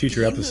that for a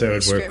future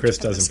episode where Chris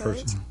does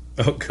impersonate.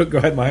 Oh, go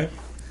ahead, Maya.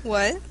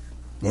 What?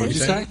 What did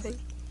you say?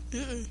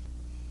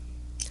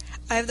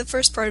 I have the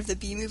first part of the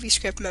B-movie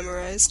script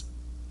memorized.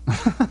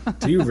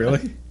 Do you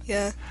really?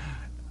 Yeah.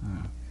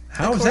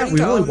 How is that? We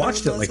only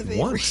watched it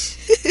once.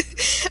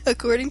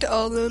 According to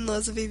all known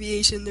laws of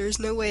aviation, there is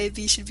no way a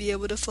bee should be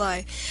able to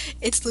fly.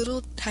 Its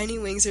little tiny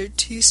wings are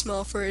too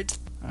small for its...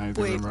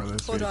 Wait,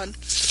 hold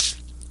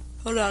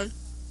on.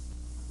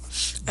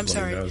 I'm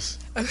sorry.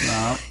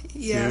 No,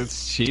 yeah.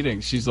 It's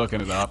cheating. She's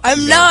looking it up.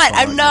 I'm not.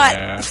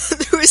 Yeah.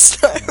 There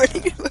was not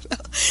running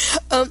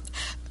about.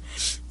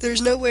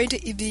 There's no way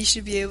a bee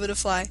should be able to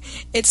fly.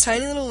 Its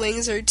tiny little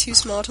wings are too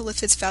small to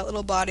lift its fat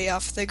little body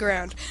off the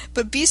ground.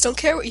 But bees don't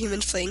care what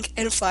humans think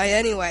and fly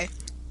anyway.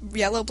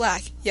 Yellow,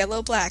 black,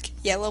 yellow, black,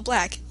 yellow,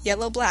 black,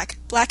 yellow, black,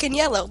 black and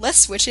yellow. Let's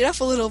switch it up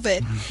a little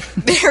bit.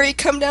 Barry,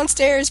 come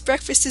downstairs.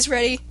 Breakfast is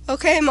ready.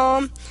 Okay,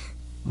 Mom.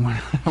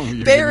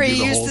 Barry,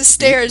 use the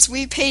stairs.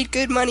 We paid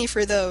good money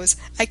for those.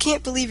 I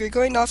can't believe you're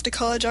going off to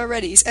college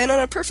already. And on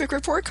a perfect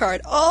report card,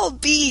 all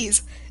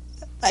B's.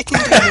 I can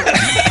do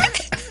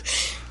it.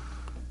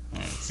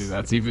 See,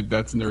 that's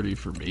nerdy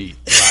for me.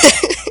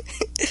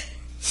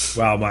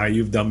 Wow, Maya,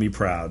 you've done me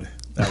proud.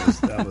 That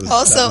was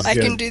also, that was I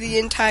good. can do the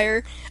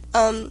entire.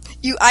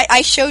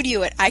 I showed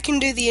you it. I can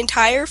do the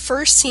entire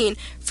first scene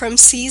from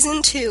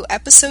season 2,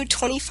 episode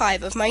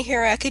 25 of My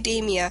Hero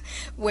Academia,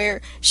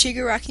 where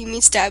Shigaraki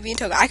meets Dabi and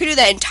Toga. I could do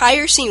that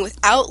entire scene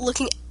without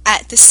looking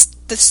at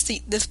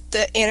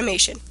the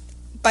animation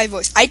by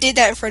voice. I did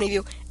that in front of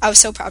you. I was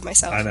so proud of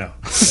myself. I know.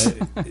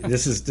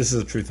 This is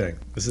a true thing.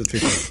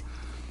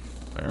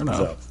 Fair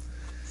enough.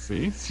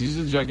 See, she's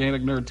a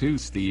gigantic nerd too,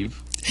 Steve.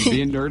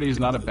 Being nerdy is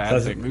not a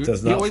bad thing.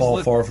 Does not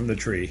fall far from the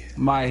tree.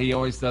 He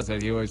always does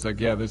that. He always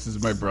yeah, this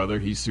is my brother.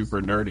 He's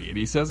super nerdy, and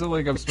he says it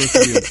like I'm supposed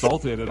to be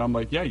insulted, and I'm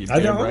like, yeah, you're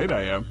damn right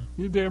I am.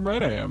 You're damn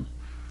right I am.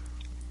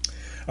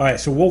 All right,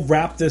 so we'll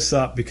wrap this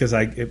up because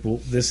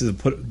this is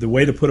the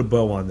way to put a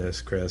bow on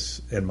this,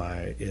 Chris and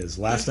is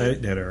last night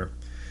at dinner.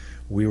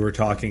 We were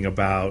talking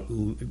about.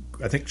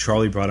 I think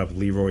Charlie brought up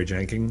Leroy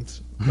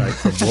Jenkins, right,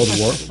 from World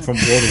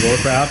of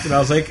Warcraft, and I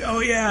was like, oh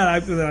yeah. I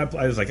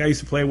was like, I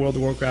used to play World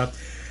of Warcraft.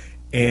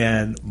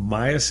 And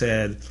Maya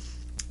said,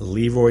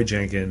 Leroy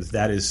Jenkins,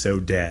 that is so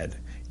dead.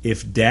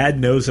 If Dad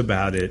knows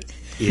about it,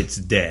 it's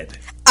dead.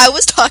 I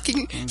was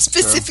talking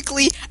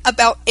specifically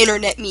about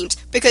internet memes,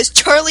 because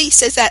Charlie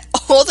says that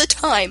all the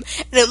time,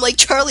 and I'm like,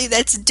 Charlie,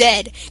 that's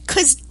dead,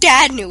 because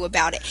Dad knew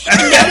about it,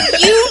 and now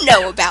you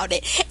know about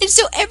it, and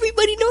so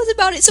everybody knows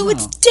about it, so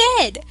it's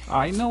dead.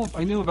 I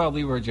knew about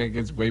Leroy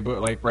Jenkins way,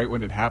 right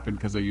when it happened,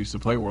 because I used to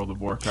play World of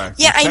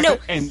Warcraft. Yeah, I know.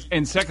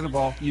 And second of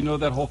all, you know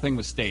that whole thing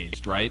was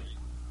staged, right?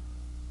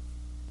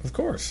 Of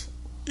course.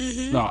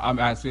 Mm-hmm. No, I'm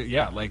asking.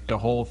 Yeah, like the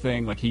whole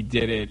thing, like he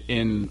did it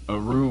in a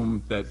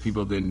room that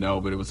people didn't know,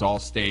 but it was all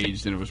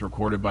staged and it was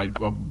recorded by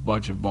a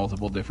bunch of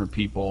multiple different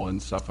people and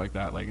stuff like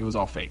that. Like it was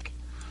all fake.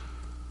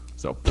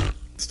 So,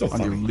 still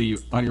funny.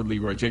 On your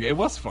Leroy Jenkins, it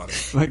was funny.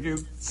 Like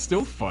it's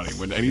still funny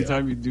when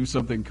anytime you do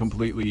something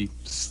completely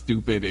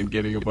stupid and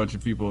getting a bunch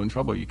of people in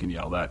trouble, you can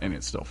yell that and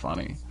it's still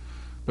funny.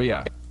 But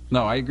yeah,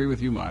 no, I agree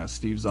with you, Maya.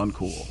 Steve's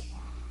uncool.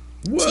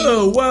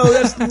 Whoa,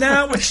 that's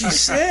not what she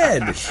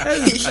said.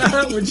 That is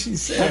not what she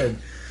said.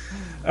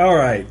 All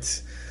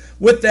right.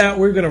 With that,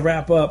 we're going to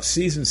wrap up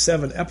Season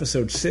 7,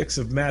 Episode 6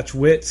 of Match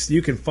Wits.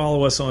 You can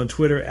follow us on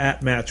Twitter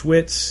at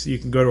MatchWits. You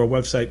can go to our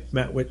website,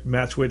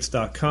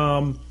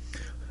 matchwits.com.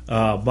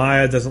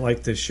 Maya doesn't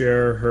like to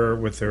share her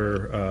with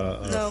her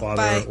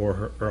father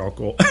or her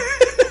uncle.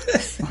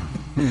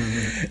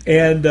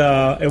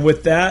 And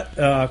with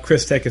that,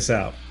 Chris, take us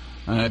out.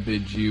 I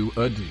bid you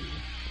adieu.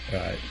 All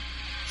right.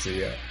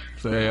 See ya.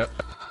 See ya.